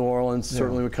family of New Orleans.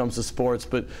 Certainly when it comes to sports,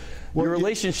 but your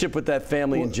relationship with that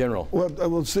family in general.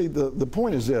 Well, see, the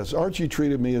point is this: Archie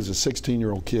treated me as a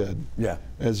 16-year-old kid,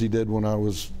 as he did when I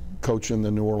was coaching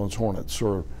the New Orleans Hornets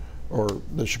or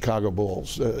the Chicago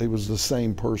Bulls. He was the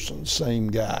same person, same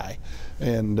guy,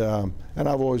 and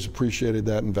I've always appreciated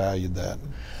that and valued that.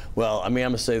 Well, I mean,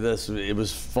 I'm gonna say this: it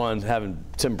was fun having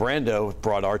Tim Brando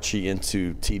brought Archie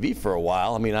into TV for a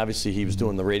while. I mean, obviously he was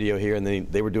doing the radio here, and then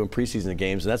they were doing preseason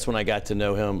games, and that's when I got to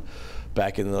know him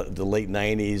back in the late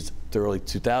 90s, the early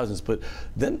 2000s. But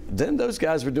then those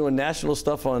guys were doing national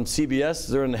stuff on CBS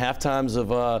during the half times of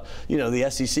you know, the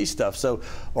SEC stuff. So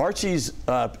Archie's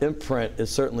imprint is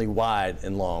certainly wide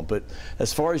and long. But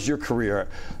as far as your career,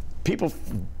 people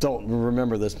don't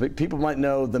remember this, but people might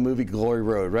know the movie Glory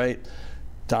Road, right?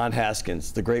 Don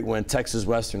Haskins, the great win, Texas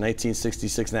Western,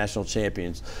 1966 national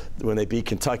champions, when they beat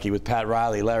Kentucky with Pat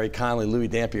Riley, Larry Conley, Louis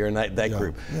Dampier, and that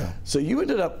group. So you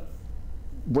ended up,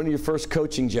 one of your first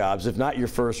coaching jobs, if not your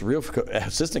first real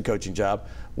assistant coaching job,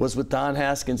 was with Don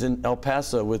Haskins in El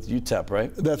Paso with UTEP,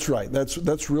 right? That's right.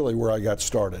 That's really where I got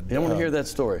started. I want to hear that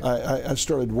story. I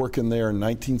started working there in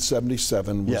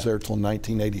 1977, was there till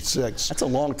 1986. That's a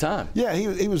long time. Yeah,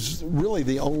 he was really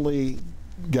the only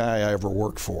guy I ever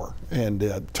worked for,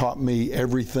 and taught me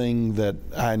everything that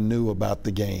I knew about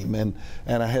the game. And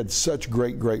I had such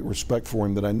great respect for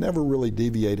him that I never really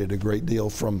deviated a great deal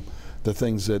from the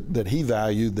things that he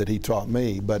valued, that he taught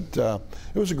me. But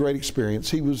it was a great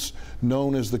experience. He was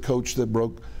known as the coach that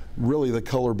broke really the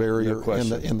color barrier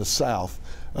in the South.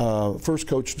 First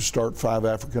coach to start 5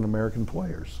 African-American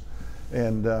players.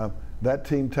 And that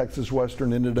team, Texas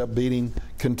Western, ended up beating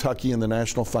Kentucky in the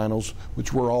national finals,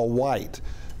 which were all white.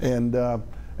 And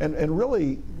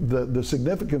really the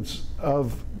significance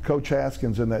of Coach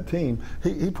Haskins and that team,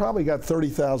 he probably got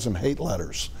 30,000 hate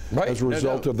letters as a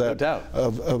result of that,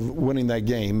 of winning that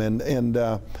game. And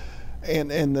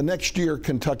the next year,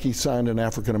 Kentucky signed an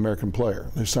African-American player.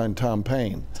 They signed Tom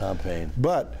Payne.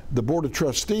 But the Board of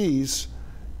Trustees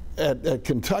at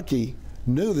Kentucky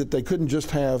knew that they couldn't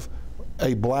just have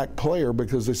a black player,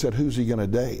 because they said, who's he going to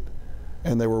date?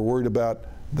 And they were worried about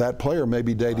that player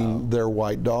maybe dating their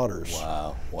white daughters.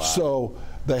 So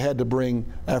they had to bring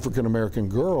African-American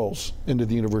girls into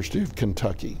the University of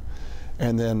Kentucky.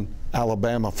 And then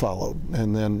Alabama followed,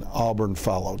 and then Auburn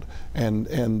followed, and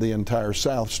the entire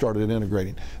South started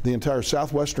integrating. The entire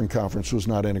Southwestern Conference was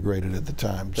not integrated at the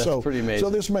time. That's pretty amazing.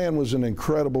 So this man was an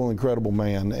incredible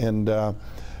man,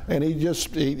 and he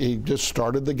just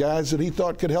started the guys that he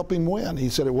thought could help him win. He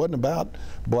said it wasn't about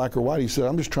black or white. He said,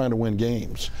 I'm just trying to win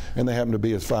games, and they happened to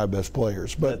be his 5 best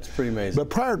players. But that's pretty amazing. But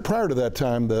prior to that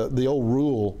time, the old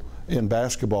rule in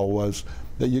basketball was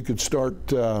that you could start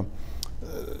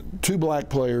 2 black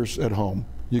players at home,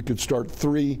 you could start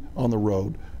 3 on the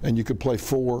road, and you could play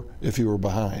 4 if you were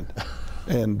behind.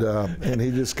 And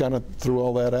he just kind of threw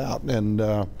all that out,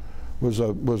 and was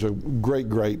a great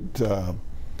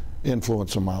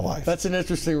influence in my life. That's an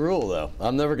interesting rule, though.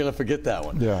 I'm never going to forget that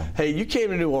one. Yeah. Hey, you came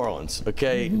to New Orleans,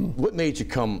 okay? What made you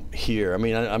come here? I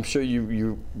mean, I'm sure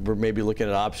you were maybe looking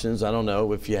at options. I don't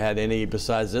know if you had any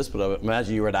besides this, but I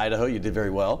imagine you were at Idaho. You did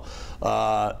very well.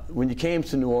 When you came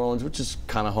to New Orleans, which is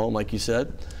kind of home, like you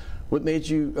said, what made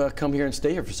you come here and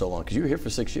stay here for so long? Because you were here for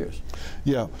 6 years.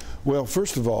 Yeah. Well,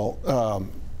 first of all,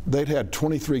 they'd had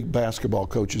 23 basketball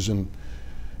coaches in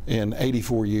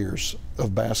 84 years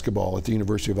of basketball at the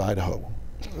University of Idaho.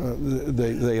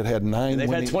 They had 9 They've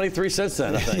had 23 since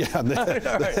then, I think.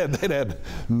 Yeah, they'd had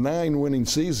 9 winning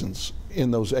seasons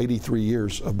in those 83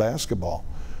 years of basketball.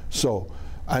 So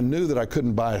I knew that I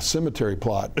couldn't buy a cemetery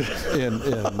plot in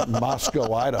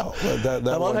Moscow, Idaho. That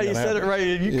I love how you said it right.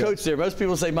 You Yeah. coached there. Most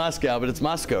people say Moscow, but it's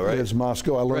Moscow, right? It's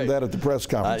Moscow. I learned that at the press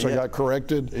conference. Yeah. I got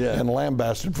corrected and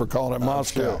lambasted for calling it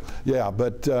Moscow. Sure. Yeah,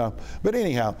 but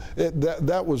anyhow,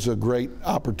 that was a great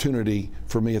opportunity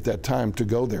for me at that time to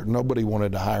go there. Nobody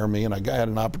wanted to hire me, and I had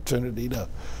an opportunity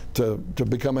to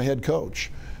become a head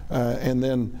coach. And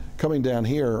then coming down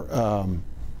here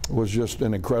was just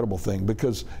an incredible thing,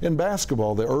 because in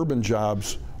basketball, the urban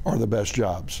jobs are the best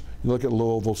jobs. You look at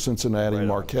Louisville, Cincinnati,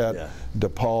 Marquette,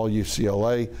 DePaul,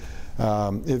 UCLA.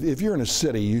 If you're in a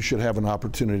city, you should have an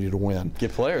opportunity to win.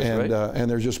 Get players, and, right?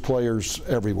 And there's just players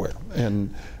everywhere.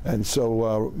 And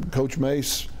so Coach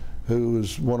Mace, who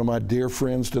is one of my dear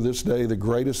friends to this day, the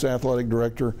greatest athletic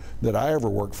director that I ever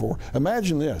worked for.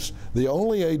 Imagine this, the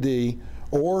only AD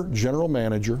or general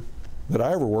manager that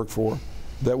I ever worked for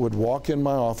that would walk in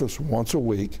my office once a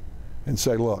week and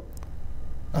say, look,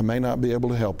 I may not be able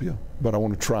to help you, but I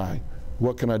want to try.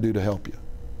 What can I do to help you?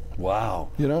 Wow.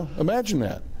 You know, imagine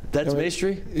that. That's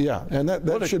Maestri? Yeah, and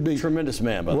that should be tremendous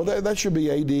man. By the way. That should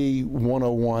be AD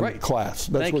 101 class.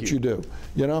 That's Thank what you do.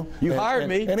 You know, you hired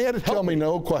me, and he had to tell me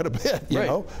no quite a bit. You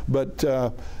know, but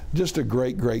just a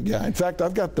great guy. In fact,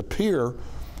 I've got the pier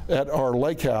at our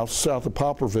lake house south of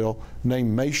Poplarville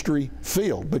named Maestri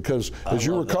Field, because as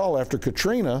you recall, after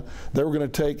Katrina, they were going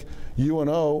to take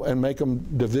UNO and make them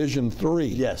Division III.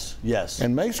 Yes, yes.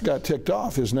 And Mace got ticked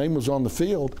off. His name was on the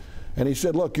field. And he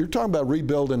said, look, you're talking about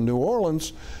rebuilding New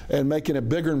Orleans and making it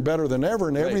bigger and better than ever,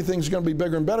 and everything's going to be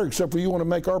bigger and better, except for you want to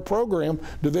make our program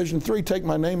Division III, take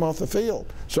my name off the field.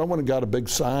 So I went and got a big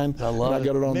sign, and I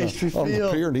got it on the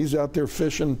pier, and he's out there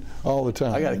fishing all the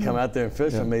time. I got to come out there and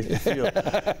fish on Maestri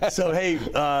Field. So, hey,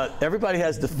 everybody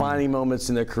has defining moments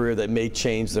in their career that may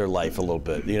change their life a little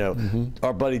bit. You know,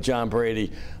 our buddy John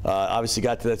Brady obviously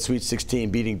got to that Sweet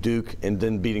 16, beating Duke and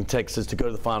then beating Texas to go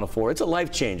to the Final Four. It's a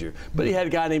life changer. But he had a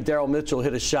guy named Darryl Mitchell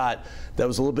hit a shot that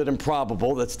was a little bit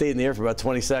improbable, that stayed in the air for about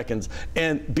 20 seconds,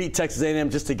 and beat Texas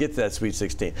A&M just to get to that Sweet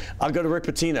 16. I'll go to Rick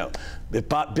Pitino. If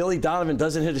Billy Donovan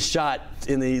doesn't hit a shot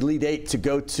in the Elite Eight to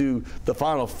go to the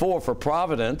Final Four for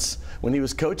Providence when he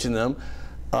was coaching them,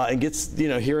 and gets, you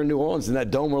know, here in New Orleans in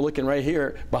that dome we're looking right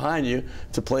here behind you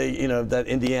to play, you know, that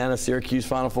Indiana-Syracuse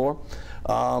Final Four,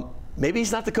 maybe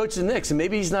he's not the coach of the Knicks, and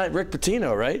maybe he's not Rick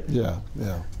Pitino, right? Yeah,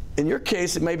 yeah. In your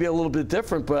case, it may be a little bit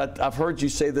different, but I've heard you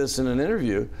say this in an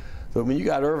interview, but when you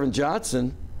got Irvin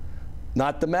Johnson,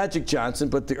 not the Magic Johnson,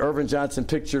 but the Irvin Johnson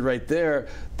pictured right there,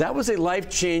 that was a life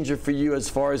changer for you as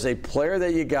far as a player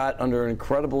that you got under an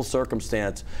incredible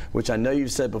circumstance, which I know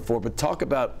you've said before, but talk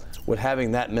about what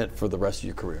having that meant for the rest of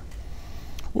your career.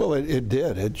 Well, it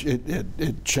did.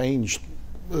 It changed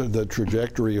the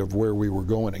trajectory of where we were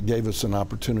going. It gave us an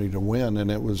opportunity to win, and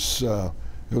it was a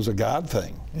God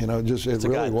thing. You know, it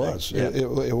really was. Yeah.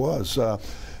 It was.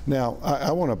 Now,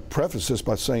 I want to preface this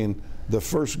by saying the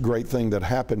first great thing that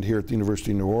happened here at the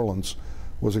University of New Orleans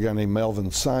was a guy named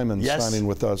Melvin Simon signing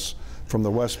with us from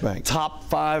the West Bank. Top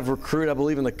 5 recruit, I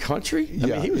believe, in the country?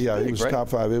 Yeah, I mean, he was right? Top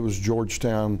 5. It was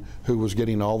Georgetown who was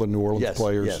getting all the New Orleans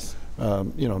players. Yes.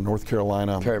 You know, North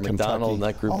Carolina, Perry Kentucky, McDonald and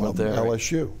that group all went there.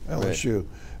 LSU. Right.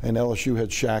 And LSU had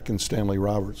Shaq and Stanley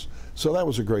Roberts. So that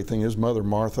was a great thing. His mother,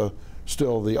 Martha,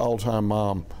 still the all-time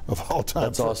mom of all time.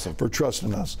 That's awesome. For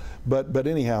trusting us. But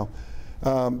anyhow,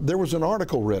 there was an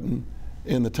article written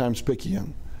in the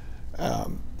Times-Picayune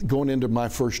going into my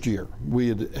first year. We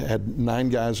had 9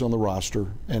 guys on the roster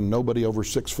and nobody over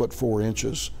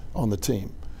 6'4" on the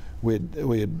team. We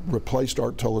had replaced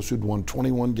Art Tullis, who'd won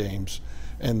 21 games,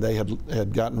 and they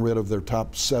had gotten rid of their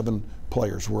top 7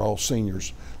 players. We're all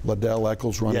seniors. Liddell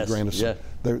Eccles, Ronnie Grandison.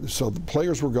 So the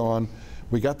players were gone.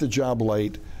 We got the job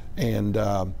late, and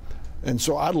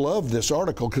so I loved this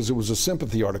article because it was a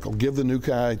sympathy article. Give the new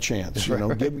guy a chance, you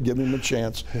know, give him a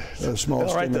chance.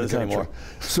 Smallest team in the country. Anymore.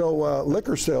 So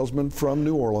liquor salesman from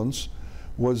New Orleans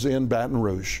was in Baton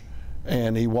Rouge,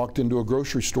 and he walked into a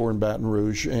grocery store in Baton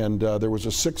Rouge, and there was a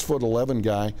 6'11"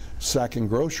 guy sacking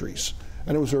groceries,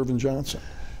 and it was Irvin Johnson.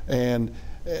 And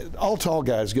all tall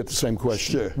guys get the same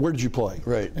question. Sure. Where did you play?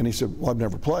 Right. And he said, well, I've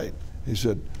never played. He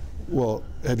said, well,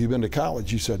 have you been to college?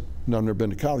 He said, no, I've never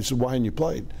been to college. He said, why hadn't you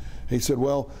played? He said,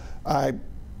 well, I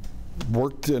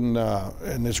worked in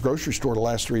this grocery store the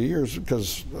last 3 years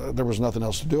because there was nothing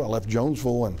else to do. I left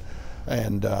Jonesville,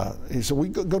 and he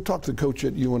said, go talk to the coach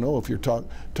at UNO if you're tired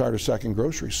of sacking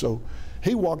groceries. So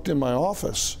he walked in my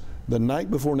office the night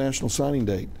before National Signing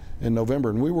Date in November,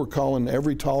 and we were calling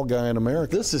every tall guy in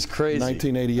America. This is crazy.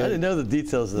 1988. I didn't know the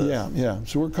details of this. Yeah.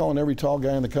 So we're calling every tall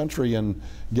guy in the country and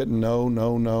getting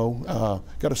no.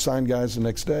 Got to sign guys the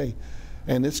next day.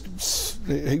 And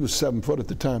he was 7 foot at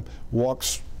the time,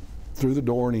 walks through the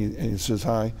door and he says,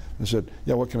 hi. I said,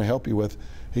 yeah, what can I help you with?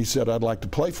 He said, I'd like to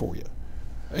play for you.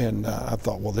 And I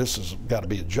thought, well, this has got to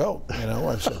be a joke, you know.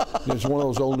 I said, it's one of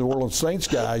those old New Orleans Saints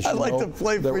guys. I'd like to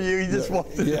play for you. You just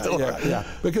walked in the door. Yeah.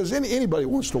 Because anybody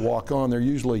wants to walk on, they're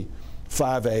usually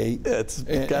 5'8". Yeah, it's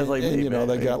guys like me, you know,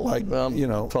 they got like, you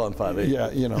know, tall and 5'8".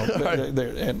 Yeah, you know,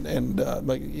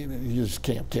 like, you know, you just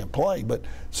can't play. But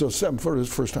so 7 foot is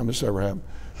the first time this ever happened.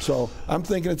 So I'm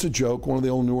thinking it's a joke. One of the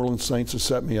old New Orleans Saints has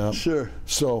set me up. Sure.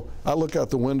 So I look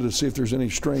out the window to see if there's any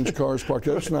strange cars parked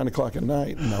there. It's 9 o'clock at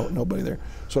night. No, nobody there.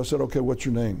 So I said, okay, what's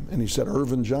your name? And he said,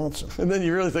 Irvin Johnson. And then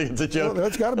you really think it's a joke? Well,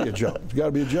 that's got to be a joke. It's got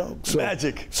to be a joke. So,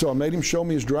 Magic. So I made him show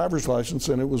me his driver's license,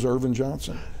 and it was Irvin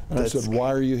Johnson. And I said,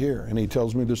 why are you here? And he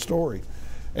tells me the story.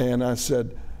 And I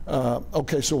said,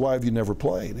 okay, so why have you never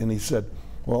played? And he said,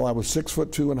 well, I was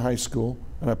 6'2" in high school,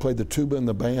 and I played the tuba in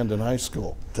the band in high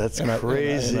school. That's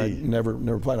crazy. I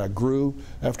never played. I grew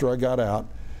after I got out,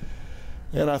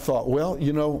 and I thought, well,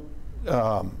 you know,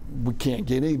 we can't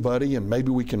get anybody, and maybe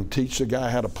we can teach the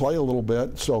guy how to play a little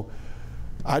bit. So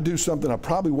I do something I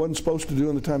probably wasn't supposed to do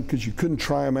in the time because you couldn't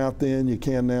try him out then. You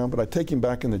can now, but I take him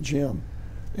back in the gym,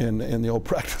 in the old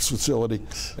practice facility,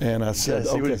 and I said,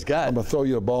 okay, I'm gonna throw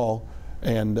you a ball.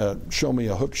 And show me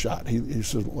a hook shot. He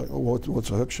said,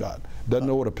 what's a hook shot? Doesn't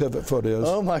know what a pivot foot is.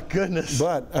 Oh, my goodness.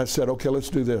 But I said, okay, let's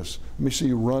do this. Let me see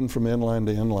you run from inline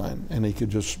to inline. And he could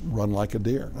just run like a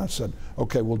deer. And I said,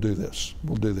 okay, we'll do this.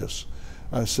 We'll do this.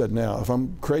 I said, now, if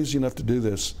I'm crazy enough to do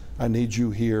this, I need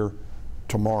you here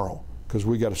tomorrow because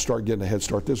we got to start getting a head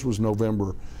start. This was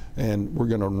November, and we're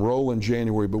going to enroll in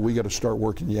January, but we got to start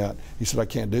working you out. He said, I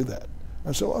can't do that.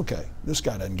 I said, okay, this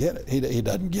guy doesn't get it. He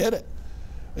doesn't get it.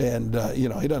 And, you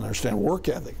know, he doesn't understand work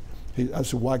ethic. I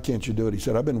said, why can't you do it? He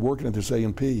said, I've been working at this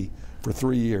A&P for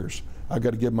 3 years. I've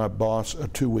got to give my boss a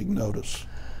 2-week notice.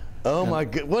 Oh, my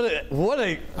God. What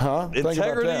a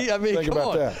integrity. I mean, think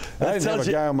about that. I didn't have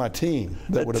a guy on my team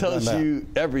that would have done that. That tells you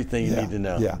everything you need to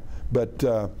know. Yeah.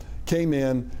 But came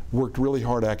in, worked really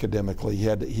hard academically. He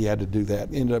had to do that.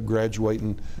 Ended up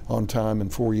graduating on time in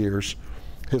 4 years.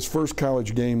 His first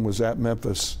college game was at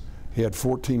Memphis. He had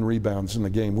 14 rebounds in the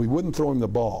game. We wouldn't throw him the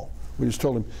ball. We just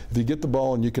told him, if you get the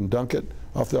ball and you can dunk it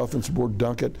off the offensive board,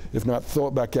 dunk it. If not, throw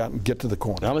it back out and get to the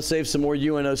corner. I'm going to save some more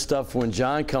UNO stuff when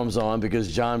John comes on because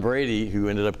John Brady, who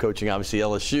ended up coaching obviously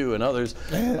LSU and others.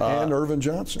 And Irvin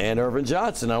Johnson. And Irvin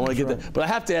Johnson. I want to get that. But I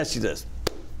have to ask you this.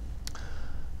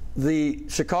 The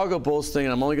Chicago Bulls thing,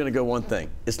 and I'm only going to go one thing.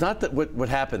 It's not that what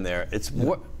happened there. It's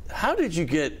how did you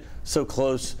get so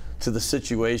close to the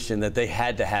situation that they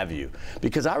had to have you?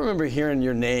 Because I remember hearing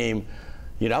your name.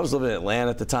 You know, I was living in Atlanta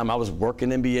at the time. I was working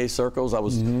NBA circles. I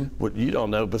was, what you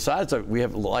don't know, besides we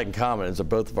have a lot in common, is that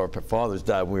both of our fathers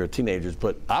died when we were teenagers,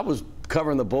 but I was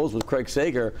covering the Bulls with Craig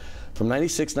Sager from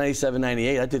 96, 97,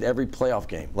 98. I did every playoff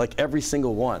game, like every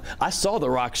single one. I saw the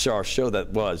Rockstar show that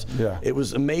was. Yeah. It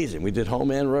was amazing. We did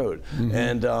home and road.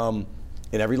 And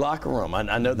in every locker room.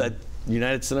 I know that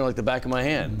United Center like the back of my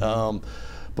hand.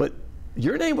 But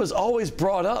your name was always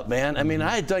brought up, man. I mean,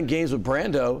 I had done games with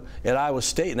Brando at Iowa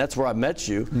State, and that's where I met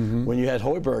you when you had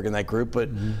Hoiberg in that group. But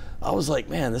I was like,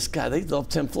 man, this guy, they love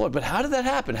Tim Floyd. But how did that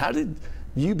happen? How did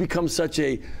you become such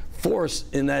a force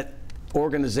in that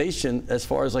organization as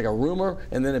far as like a rumor,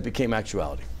 and then it became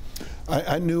actuality?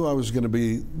 I knew I was going to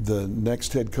be the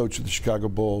next head coach of the Chicago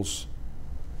Bulls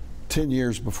 10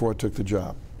 years before I took the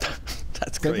job.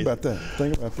 That's crazy. Think about that.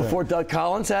 Think about that. Before Doug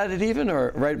Collins had it even,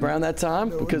 or right around that time?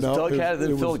 Because Doug had it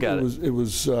and Phil got it. It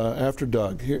was after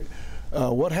Doug. Here,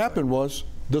 what happened was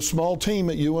the small team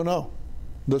at UNO,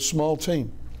 the small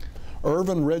team.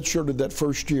 Irvin redshirted that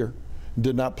first year,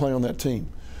 did not play on that team.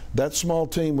 That small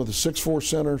team with a 6'4"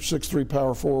 center, 6'3"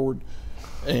 power forward,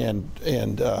 and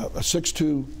a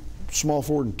 6'2" small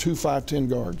forward and 2 5'10"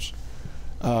 guards.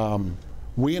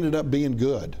 We ended up being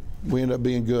good.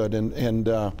 And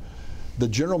the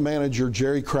general manager,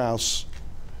 Jerry Krause,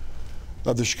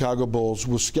 of the Chicago Bulls,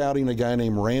 was scouting a guy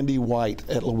named Randy White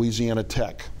at Louisiana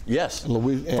Tech. Yes,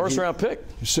 first round pick.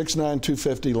 6'9",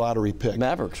 250 lottery pick.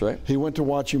 Mavericks, right? He went to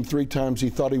watch him 3 times. He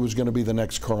thought he was going to be the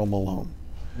next Karl Malone.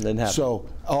 Didn't happen. So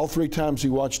all 3 times he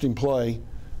watched him play,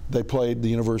 they played the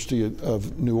University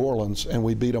of New Orleans, and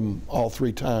we beat them all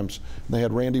 3 times. And they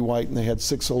had Randy White, and they had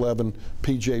 6'11"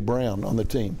 P.J. Brown on the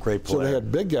team. Great player. So they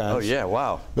had big guys. Oh, yeah,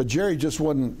 wow. But Jerry just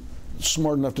wasn't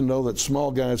smart enough to know that small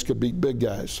guys could beat big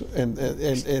guys. And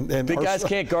big guys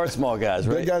can't guard small guys,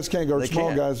 right? Big guys can't guard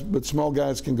small guys, but small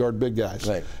guys can guard big guys.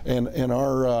 Right. And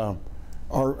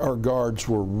our guards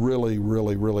were really,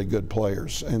 really, really good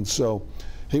players. And so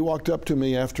he walked up to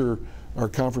me after our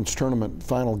conference tournament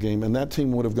final game, and that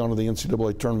team would have gone to the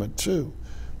NCAA tournament too,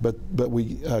 but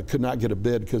we could not get a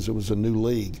bid because it was a new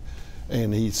league.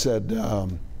 And he said,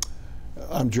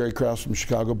 I'm Jerry Krause from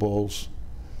Chicago Bulls.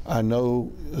 I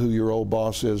know who your old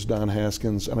boss is, Don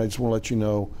Haskins, and I just want to let you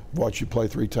know, I've watched you play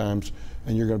 3 times,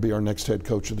 and you're going to be our next head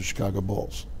coach of the Chicago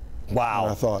Bulls. Wow.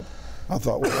 And I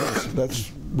thought, well,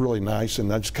 that's really nice,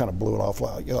 and I just kind of blew it off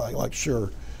like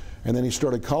sure. And then he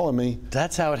started calling me.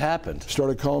 That's how it happened.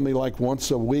 Started calling me like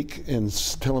once a week and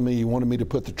telling me he wanted me to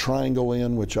put the triangle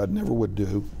in, which I never would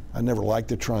do. I never liked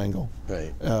the triangle.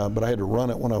 Right. But I had to run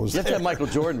it when I was there. You have to have Michael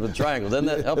Jordan with the triangle. Doesn't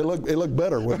that help? It looked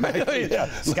better with me. Yeah.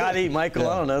 Scotty, Michael,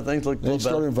 I don't know. Things look a little better. He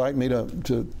started inviting me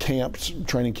to camps,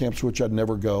 training camps, which I'd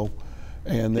never go.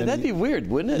 And then that'd be weird,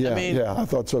 wouldn't it? Yeah, I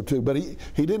thought so too. But he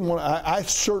didn't want. I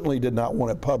certainly did not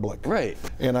want it public. Right.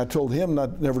 And I told him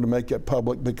never to make it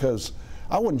public because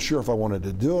I wasn't sure if I wanted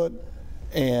to do it,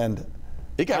 and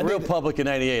it got real public in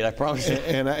 '98. I promise you.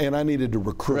 And I needed to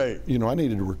recruit. Right. You know, I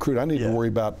needed to recruit. I needed to worry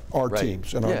about our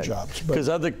teams and our jobs. Because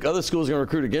other schools are going to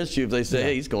recruit against you if they say,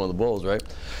 hey, he's going to the Bulls, right?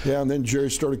 Yeah. And then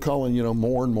Jerry started calling,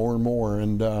 more and more and more,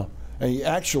 and he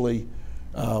actually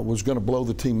was going to blow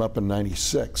the team up in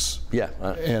 '96. Yeah.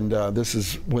 And this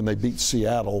is when they beat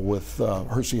Seattle with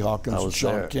Hersey Hawkins and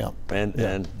Sean Kemp.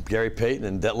 And Gary Payton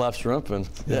and Detlef Schrempf. And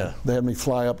they had me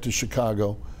fly up to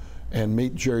Chicago and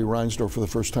meet Jerry Reinsdorf for the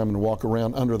first time and walk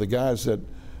around under the guys that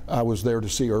I was there to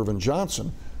see. Irvin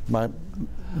Johnson, my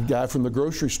guy from the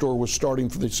grocery store, was starting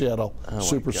for the Seattle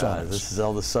Supersonics. This is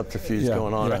all the subterfuge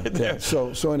going on right there.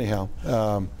 So anyhow,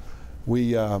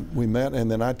 we met, and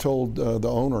then I told the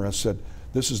owner, I said,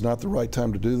 this is not the right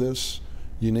time to do this.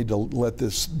 You need to let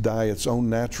this die its own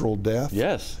natural death.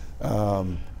 Yes.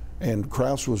 And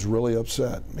Krause was really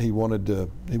upset. He wanted to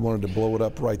blow it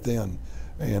up right then.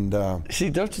 And see,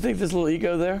 don't you think there's a little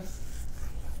ego there?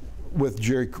 With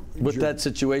Jerry, that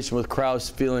situation with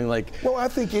Krause feeling like. Well, I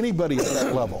think anybody at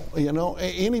that level,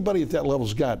 anybody at that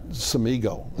level's got some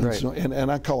ego,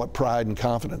 and I call it pride and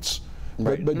confidence.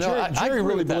 Right. But Jerry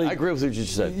really believed. I agree with what you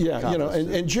said. Yeah,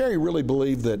 and Jerry really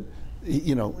believed that.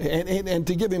 And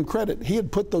to give him credit, he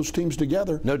had put those teams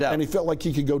together. No doubt. And he felt like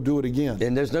he could go do it again.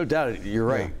 And there's no doubt, you're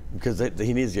right, because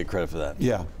he needs to get credit for that.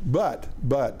 Yeah, but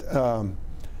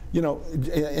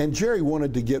and Jerry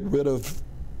wanted to get rid of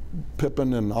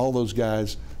Pippen and all those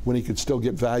guys when he could still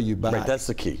get value back. Right, that's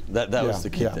the key. That was the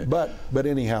key there. But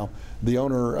anyhow, the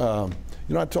owner,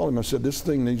 I told him, I said, this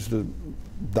thing needs to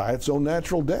die its own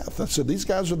natural death. I said, these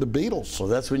guys are the Beatles. Well,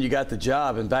 that's when you got the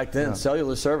job, and back then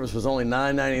cellular service was only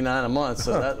 $9.99 a month,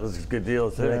 so that was a good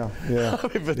deal too.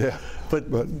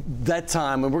 But that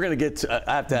time, and we're going to get to,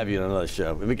 I have to have you on another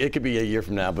show. It could be a year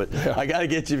from now, but I got to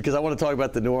get you because I want to talk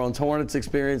about the New Orleans Hornets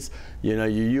experience, your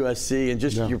USC, and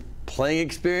just your playing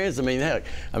experience. I mean, heck,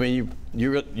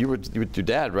 you were with your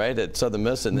dad, right, at Southern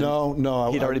Miss, and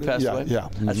no, he'd already passed away. Yeah,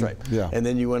 that's right. Yeah, and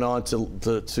then you went on to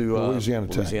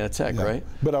Louisiana Tech, right?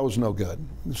 But I was no good,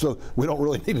 so we don't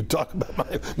really need to talk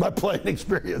about my playing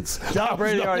experience. John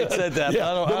Brady already said that.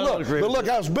 Yeah. But I don't agree. But look,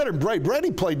 I was better than Brady.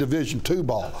 Brady played Division II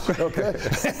ball. Okay.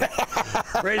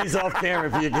 Brady's off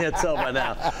camera if you can't tell by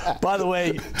now. By the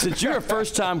way, since you're a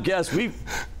first-time guest,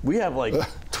 we have like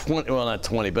 20, well not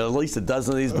 20, but at least a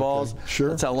dozen of these balls. Sure.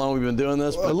 That's how long we've been doing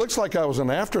this. Well, it looks like I was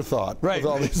an afterthought with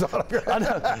all these autographs. I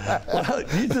know. Well,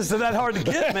 you just are that hard to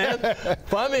get, man.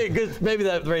 Find me a good, maybe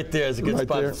that right there is a good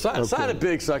spot. Sign it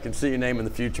big so I can see your name in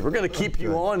the future. We're going to keep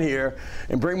you on here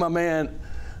and bring my man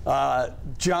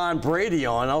John Brady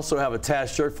on. I also have a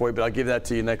Taz shirt for you, but I'll give that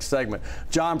to you next segment.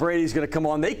 John Brady's going to come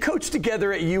on. They coached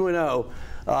together at UNO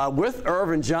with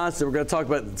Irvin Johnson. We're going to talk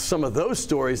about some of those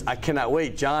stories. I cannot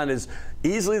wait. John is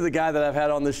easily the guy that I've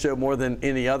had on this show more than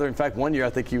any other. In fact, one year I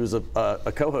think he was a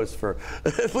co-host for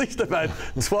at least about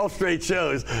 12 straight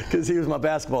shows because he was my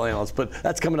basketball analyst. But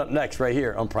that's coming up next right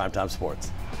here on Primetime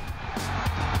Sports.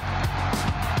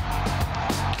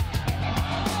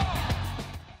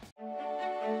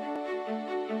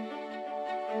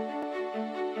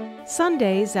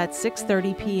 Sundays at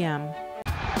 6:30 p.m.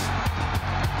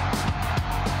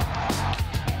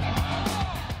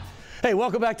 Hey,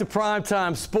 welcome back to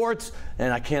Primetime Sports,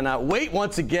 and I cannot wait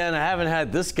once again. I haven't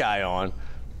had this guy on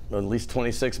in at least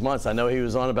 26 months. I know he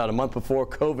was on about a month before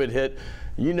COVID hit.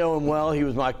 You know him well. He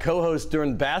was my co-host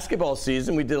during basketball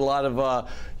season. We did a lot of,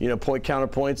 point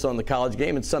counterpoints on the college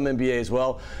game and some NBA as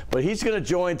well. But he's going to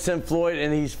join Tim Floyd,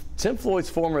 and he's Tim Floyd's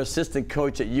former assistant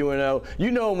coach at UNO.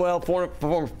 You know him well,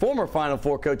 former Final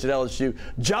Four coach at LSU,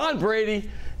 John Brady.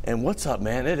 And what's up,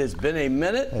 man? It has been a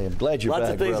minute. Hey, I'm glad you're back,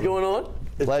 Lots of things brother. going on.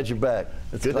 Glad you're back.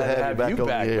 It's good glad to have you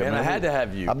back, on the air, man. I had to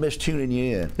have you. I miss tuning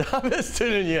you in. I miss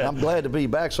tuning you in. I'm glad to be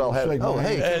back, so I'll have. Oh,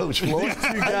 hey, Coach Floyd.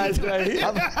 You guys right here.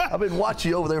 I've been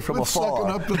watching you over there from afar.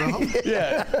 Sucking up to the hump.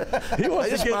 Yeah. He wants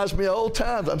This reminds me of old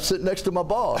times. I'm sitting next to my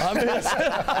boss.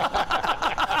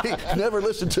 He never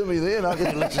listened to me then. I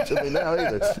can't listen to me now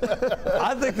either.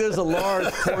 I think there's a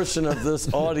large portion of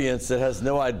this audience that has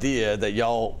no idea that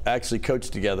y'all actually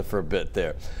coached together for a bit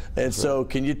there. And so,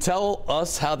 can you tell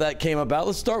us how that came about?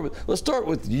 Let's start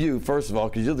with you first of all,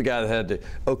 because you're the guy that had to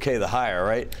okay the hire,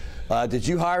 right? Did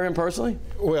you hire him personally?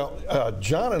 Well,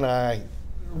 John and I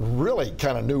really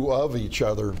kind of knew of each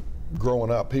other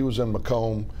growing up. He was in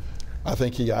Macomb. I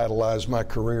think he idolized my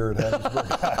career at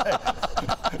Hattiesburg.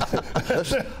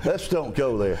 Let's don't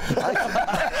go there.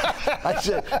 I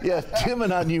said, yeah, Tim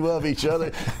and I knew of each other.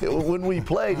 When we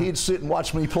played, he'd sit and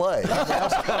watch me play.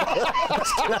 That's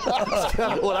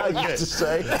kind of what I used to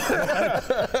say.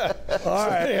 All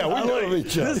right. Yeah, we know of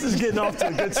each other. This is getting off to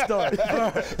a good start.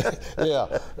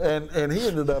 Yeah, and he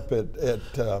ended up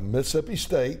at Mississippi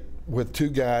State with two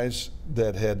guys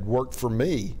that had worked for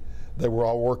me. They were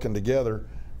all working together.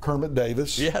 Kermit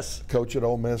Davis, yes, coach at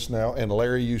Ole Miss now, and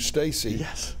Larry Stacy,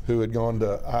 yes, who had gone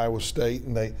to Iowa State,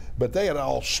 and they had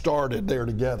all started there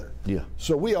together. Yeah.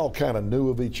 So we all kind of knew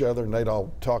of each other, and they'd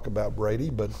all talk about Brady.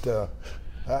 But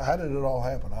how did it all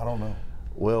happen? I don't know.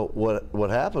 Well, what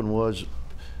happened was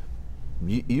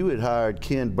you had hired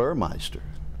Ken Burmeister.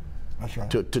 That's right.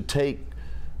 To take,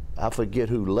 I forget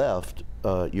who left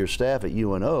your staff at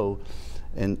UNO,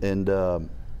 and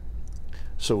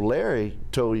so Larry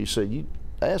told you, said, you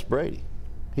ask Brady.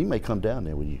 He may come down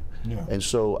there with you. Yeah. And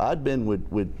so I'd been with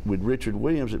Richard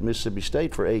Williams at Mississippi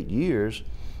State for 8 years,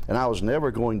 and I was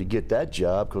never going to get that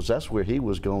job because that's where he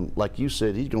was going, like you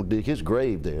said, he's going to dig his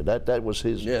grave there. That was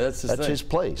his, that's his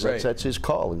place. Right. That's his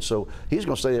call. And so he's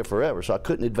going to stay there forever. So I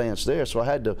couldn't advance there. So I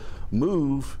had to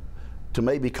move to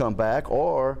maybe come back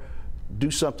or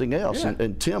do something else. Yeah.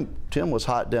 And Tim was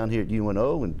hot down here at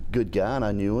UNO and good guy, and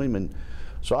I knew him. And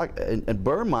so and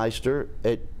Burmeister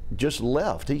just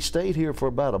left. He stayed here for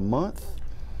about a month.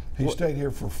 He stayed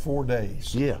here for 4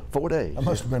 days. Yeah, 4 days. That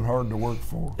must have been hard to work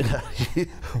for.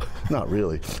 Not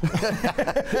really.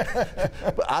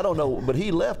 But I don't know. But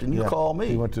he left, and you called me.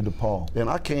 He went to DePaul. And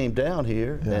I came down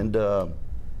here, and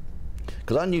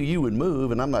because I knew you would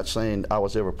move, and I'm not saying I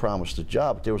was ever promised a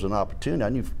job, but there was an opportunity. I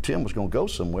knew Tim was going to go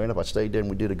somewhere, and if I stayed there and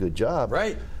we did a good job,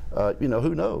 right. You know,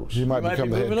 who knows? He might become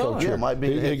the head coach here. Yeah, might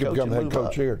be the head coach. Become the head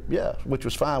coach here. Yeah, which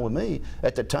was fine with me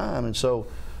at the time. And so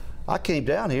I came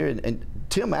down here, and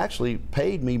Tim actually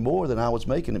paid me more than I was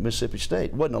making at Mississippi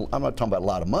State. I'm not talking about a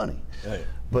lot of money,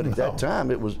 but at that time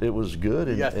it was good.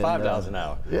 And, you got $5 an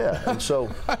hour. Yeah, and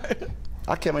so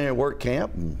I came in here and worked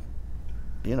camp, and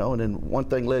you know, and then one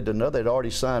thing led to another. They'd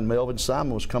already signed Melvin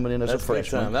Simon, was coming in as a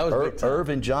freshman. That was big time.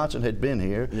 Irvin Johnson had been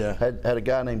here. Yeah. Had a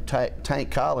guy named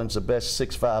Tank Collins, the best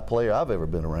 6'5" player I've ever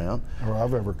been around. Or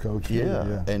I've ever coached.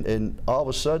 Yeah. And all of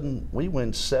a sudden we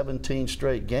win 17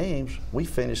 straight games. We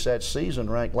finished that season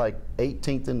ranked like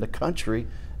 18th in the country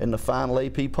in the final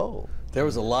AP poll. There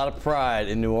was a lot of pride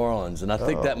in New Orleans, and I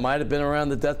think that might have been around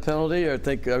the death penalty, or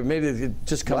maybe they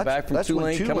just come back from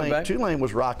Tulane. Coming back. Tulane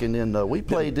was rocking in. We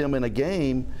played them in a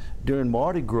game during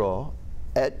Mardi Gras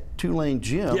at Tulane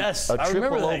Gym. Yes, a I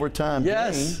remember triple overtime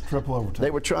game. Triple overtime.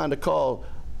 They were trying to call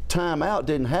timeout,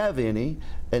 didn't have any,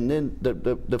 and then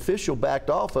the official backed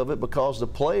off of it because the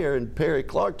player and Perry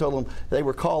Clark told them they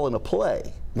were calling a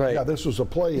play. Right. Yeah, this was a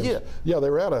play. Yeah. Yeah, they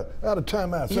were out of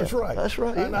timeouts. That's right. That's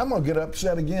right. And I'm going to get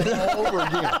upset again all over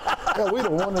again. Yeah, we'd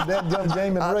have won that dumb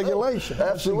game in regulation.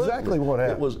 That's exactly what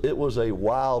happened. It was a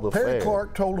wild affair. Perry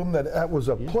Clark told them that was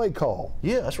a play call.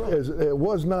 Yeah, that's right. It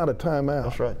was not a timeout.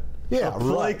 That's right. Yeah,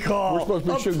 play call. We're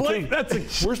supposed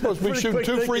to be shooting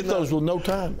two free throws with no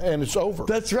time, and it's over.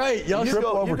 That's right. You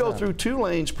go through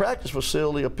Tulane's practice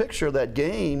facility. A picture of that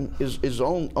game is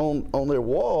on their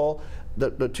wall.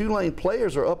 The Tulane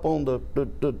players are up on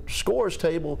the scores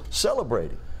table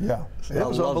celebrating. Yeah, it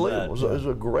was unbelievable. It was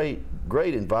a great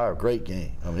environment, great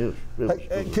game. I mean,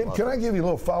 can I give you a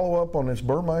little follow up on this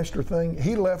Burmeister thing?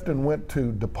 He left and went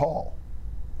to DePaul.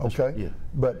 Okay. Yeah.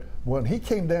 But when he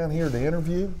came down here to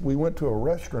interview, we went to a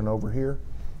restaurant over here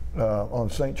on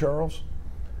St. Charles,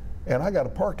 and I got a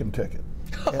parking ticket.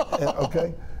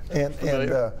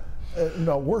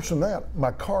 No, worse than that,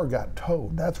 my car got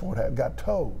towed. That's what happened. Got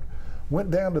towed. Went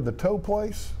down to the tow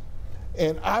place,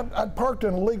 and I'd parked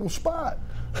in a legal spot.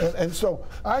 And so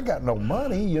I got no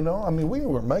money, you know. I mean, we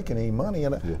weren't making any money,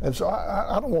 and so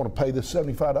I don't want to pay this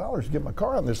 $75 to get my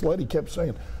car. And this lady kept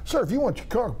saying, "Sir, if you want your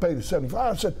car, pay the $75."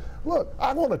 I said, "Look,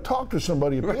 I want to talk to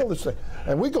somebody, appeal this thing."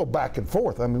 And we go back and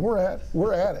forth. I mean, we're at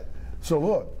it. So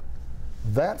look,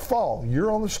 that fall,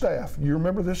 you're on the staff. You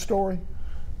remember this story?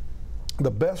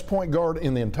 The best point guard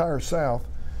in the entire South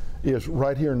is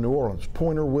right here in New Orleans,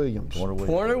 Pointer Williams.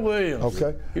 Pointer Williams.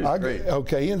 Okay.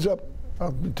 Okay. He ends up.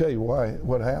 I'll tell you why.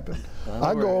 What happened?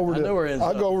 I go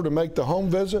over to make the home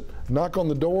visit, knock on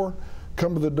the door,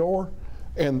 come to the door,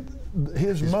 and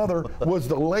his mother was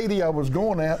the lady I was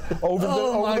going at over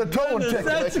the towing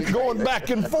ticket, going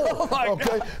back and forth.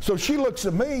 Okay. So she looks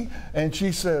at me and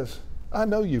she says, "I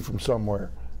know you from somewhere,"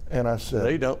 and I said, "No,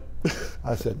 you don't."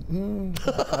 I said, I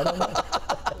don't know.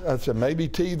 I said, maybe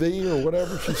TV or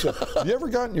whatever. She said, "Have you ever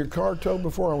gotten your car towed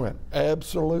before?" I went,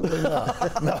 "Absolutely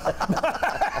not." No.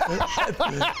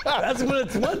 That's when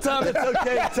it's one time it's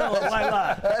okay to tell a white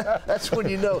lie. That's when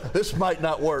you know this might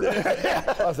not work.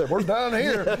 I said, "We're down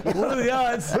here. What are the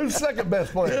odds? Who's second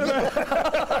best player?"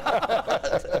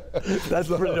 That's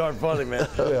pretty darn funny, man.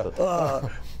 Yeah.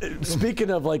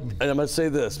 Speaking of, like, and I'm going to say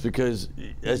this because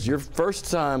as your first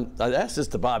time, I asked this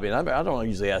to Bobby, and I don't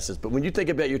usually ask this, but when you think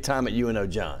about your time at UNO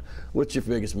John, what's your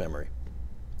biggest memory?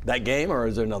 That game, or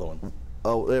is there another one?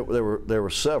 Oh, there were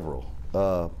several.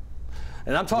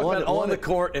 And I'm talking about on the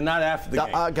court and not after the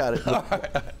game. I got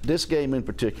it. This game in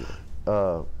particular,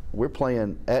 we're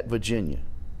playing at Virginia.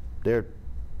 They're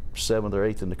 7th or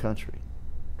 8th in the country,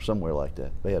 somewhere like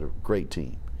that. They had a great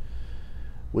team.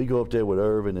 We go up there with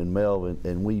Irvin and Melvin,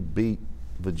 and we beat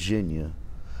Virginia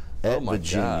at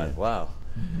Virginia. God. Wow.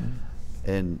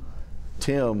 And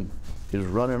Tim is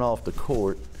running off the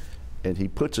court, and he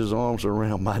puts his arms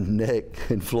around my neck,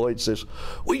 and Floyd says,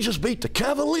 "We just beat the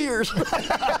Cavaliers." That's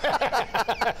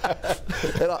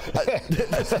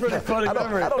a pretty funny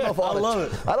memory. I don't know if I love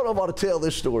it. I don't know if I ought to tell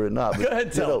this story or not. Go ahead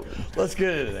and tell it. Let's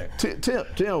get into there.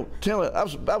 Tim, I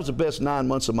was the best 9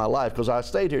 months of my life because I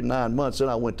stayed here 9 months, then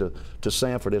I went to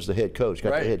Sanford as the head coach,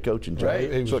 got the head coaching job.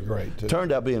 Right. It was great, too.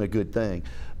 Turned out being a good thing.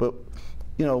 But,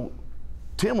 you know,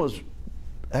 Tim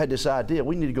had this idea,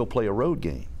 we need to go play a road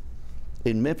game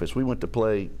in Memphis. We went to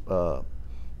play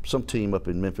some team up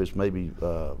in Memphis, maybe.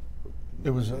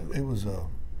 It was a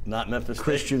not Memphis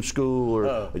Christian State? school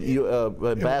or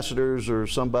Ambassadors or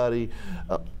somebody.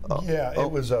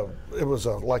 It was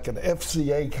like an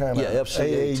FCA kind of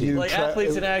FCA AAU team. Like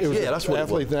Athletes in Action. That's what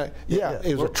it was.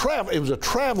 It was a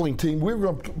traveling team. We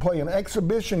were going to play an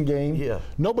exhibition game. Yeah.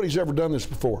 Nobody's ever done this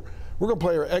before. We're going to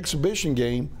play our exhibition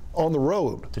game on the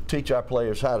road to teach our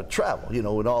players how to travel, you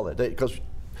know, and all that. Because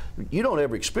you don't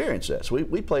ever experience that. So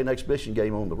we play an exhibition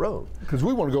game on the road. Because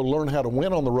we want to go learn how to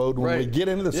win on the road when we get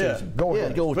into the season. Go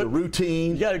with the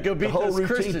routine. You got to go beat the whole those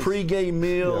routine, Christians. Pre-game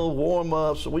meal,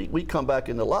 warm-ups. So we come back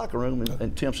in the locker room,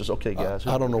 and Tim says, "Okay, guys."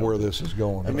 I don't know where this is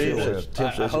going. Tim says,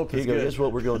 "Here's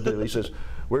what we're going to do." He says,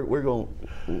 "We're going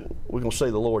to say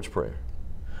the Lord's Prayer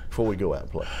before we go out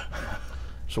and play."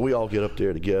 So we all get up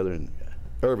there together, and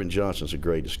Irvin Johnson's the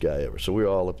greatest guy ever. So we're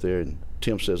all up there, and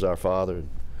Tim says, "Our Father." And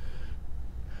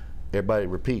everybody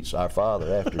repeats "Our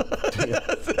Father" after Tim.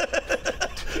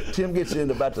 Tim gets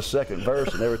into about the second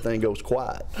verse, and everything goes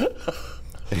quiet.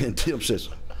 And Tim says,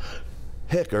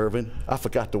 "Heck, Irvin, I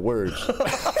forgot the words.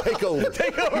 Take over."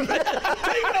 Take over.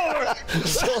 Take over.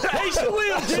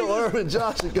 So Irvin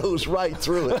Johnson goes right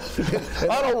through it.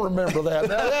 I don't remember that.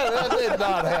 That did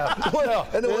not happen. Well,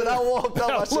 and then when I walked up,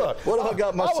 I said, "What have I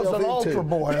got myself into?" I was an altar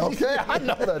boy, okay? I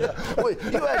know that. Wait,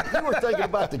 you were thinking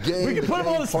about the game. We can put him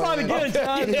on the spot again,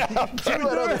 John. You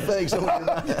had other things on your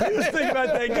mind. He was thinking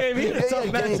about that game. He had a tough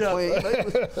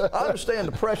matchup. I understand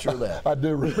the pressure of that. I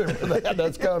do remember that.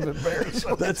 That's kind of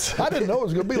embarrassing. I didn't know it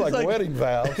was going to be like wedding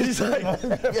vows. He's like,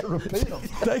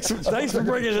 thanks for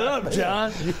bringing it up,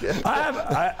 John.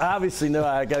 I obviously know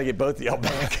I got to get both of y'all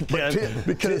back again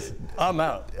because I'm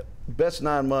out. Best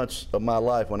 9 months of my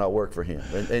life when I worked for him,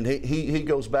 and he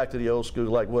goes back to the old school,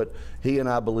 like what he and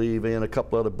I believe in. A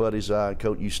couple other buddies,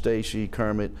 Coach Eustace,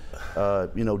 Kermit,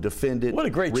 defend it. What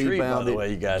a great rebound tree, by the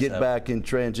way, you guys get have. back in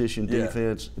transition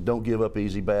defense. Don't give up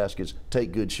easy baskets.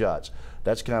 Take good shots.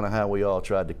 That's kind of how we all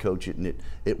tried to coach it, and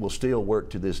it will still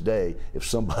work to this day if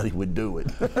somebody would do it.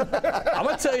 I'm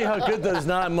going to tell you how good those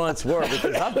 9 months were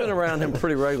because I've been around him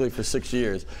pretty regularly for 6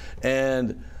 years.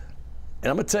 And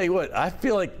I'm going to tell you what, I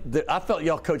feel like I felt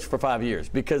y'all coached for 5 years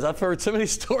because I've heard so many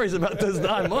stories about those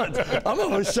 9 months. I'm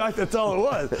almost shocked that's all it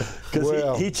was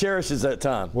because he cherishes that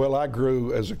time. Well, I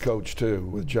grew as a coach, too,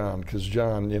 with John because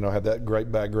John, had that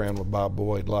great background with Bob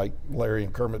Boyd like Larry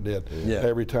and Kermit did. Yeah.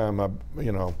 Every time I,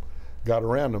 got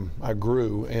around him, I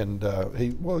grew, and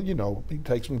he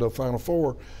takes them to the Final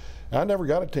Four. I never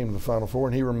got a team to the Final Four,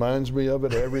 and he reminds me of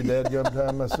it every dadgum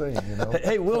time I see him.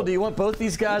 Hey, Will, do you want both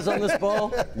these guys on this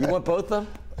ball? You want both of them?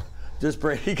 Just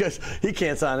Brady, because he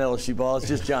can't sign LSU ball. It's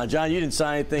just John. John, you didn't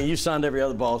sign anything. You signed every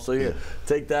other ball, so you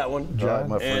take that one. John,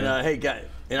 my friend. And hey, guy,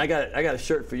 and I got a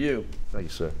shirt for you. Thank you,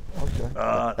 sir.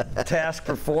 Okay. Task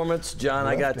Performance, John.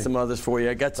 I got some others for you.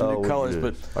 I got some new colors,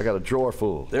 but I got a drawer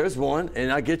full. There's one,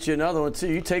 and I'll get you another one too.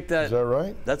 You take that. Is that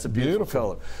right? That's a beautiful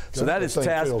color. So that is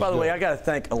Task. By the way, I got to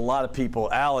thank a lot of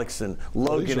people, Alex and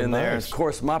Logan in there, and of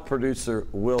course my producer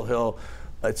Will Hill.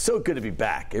 It's so good to be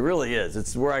back. It really is.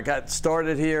 It's where I got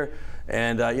started here,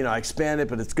 and you know, I expanded,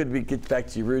 but it's good to get back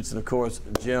to your roots, and of course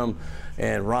Jim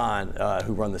and Ron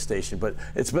who run the station. But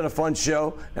it's been a fun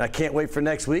show, and I can't wait for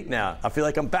next week now. I feel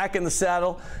like I'm back in the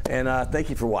saddle, and thank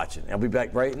you for watching. I'll be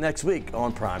back right next week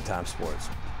on Primetime Sports.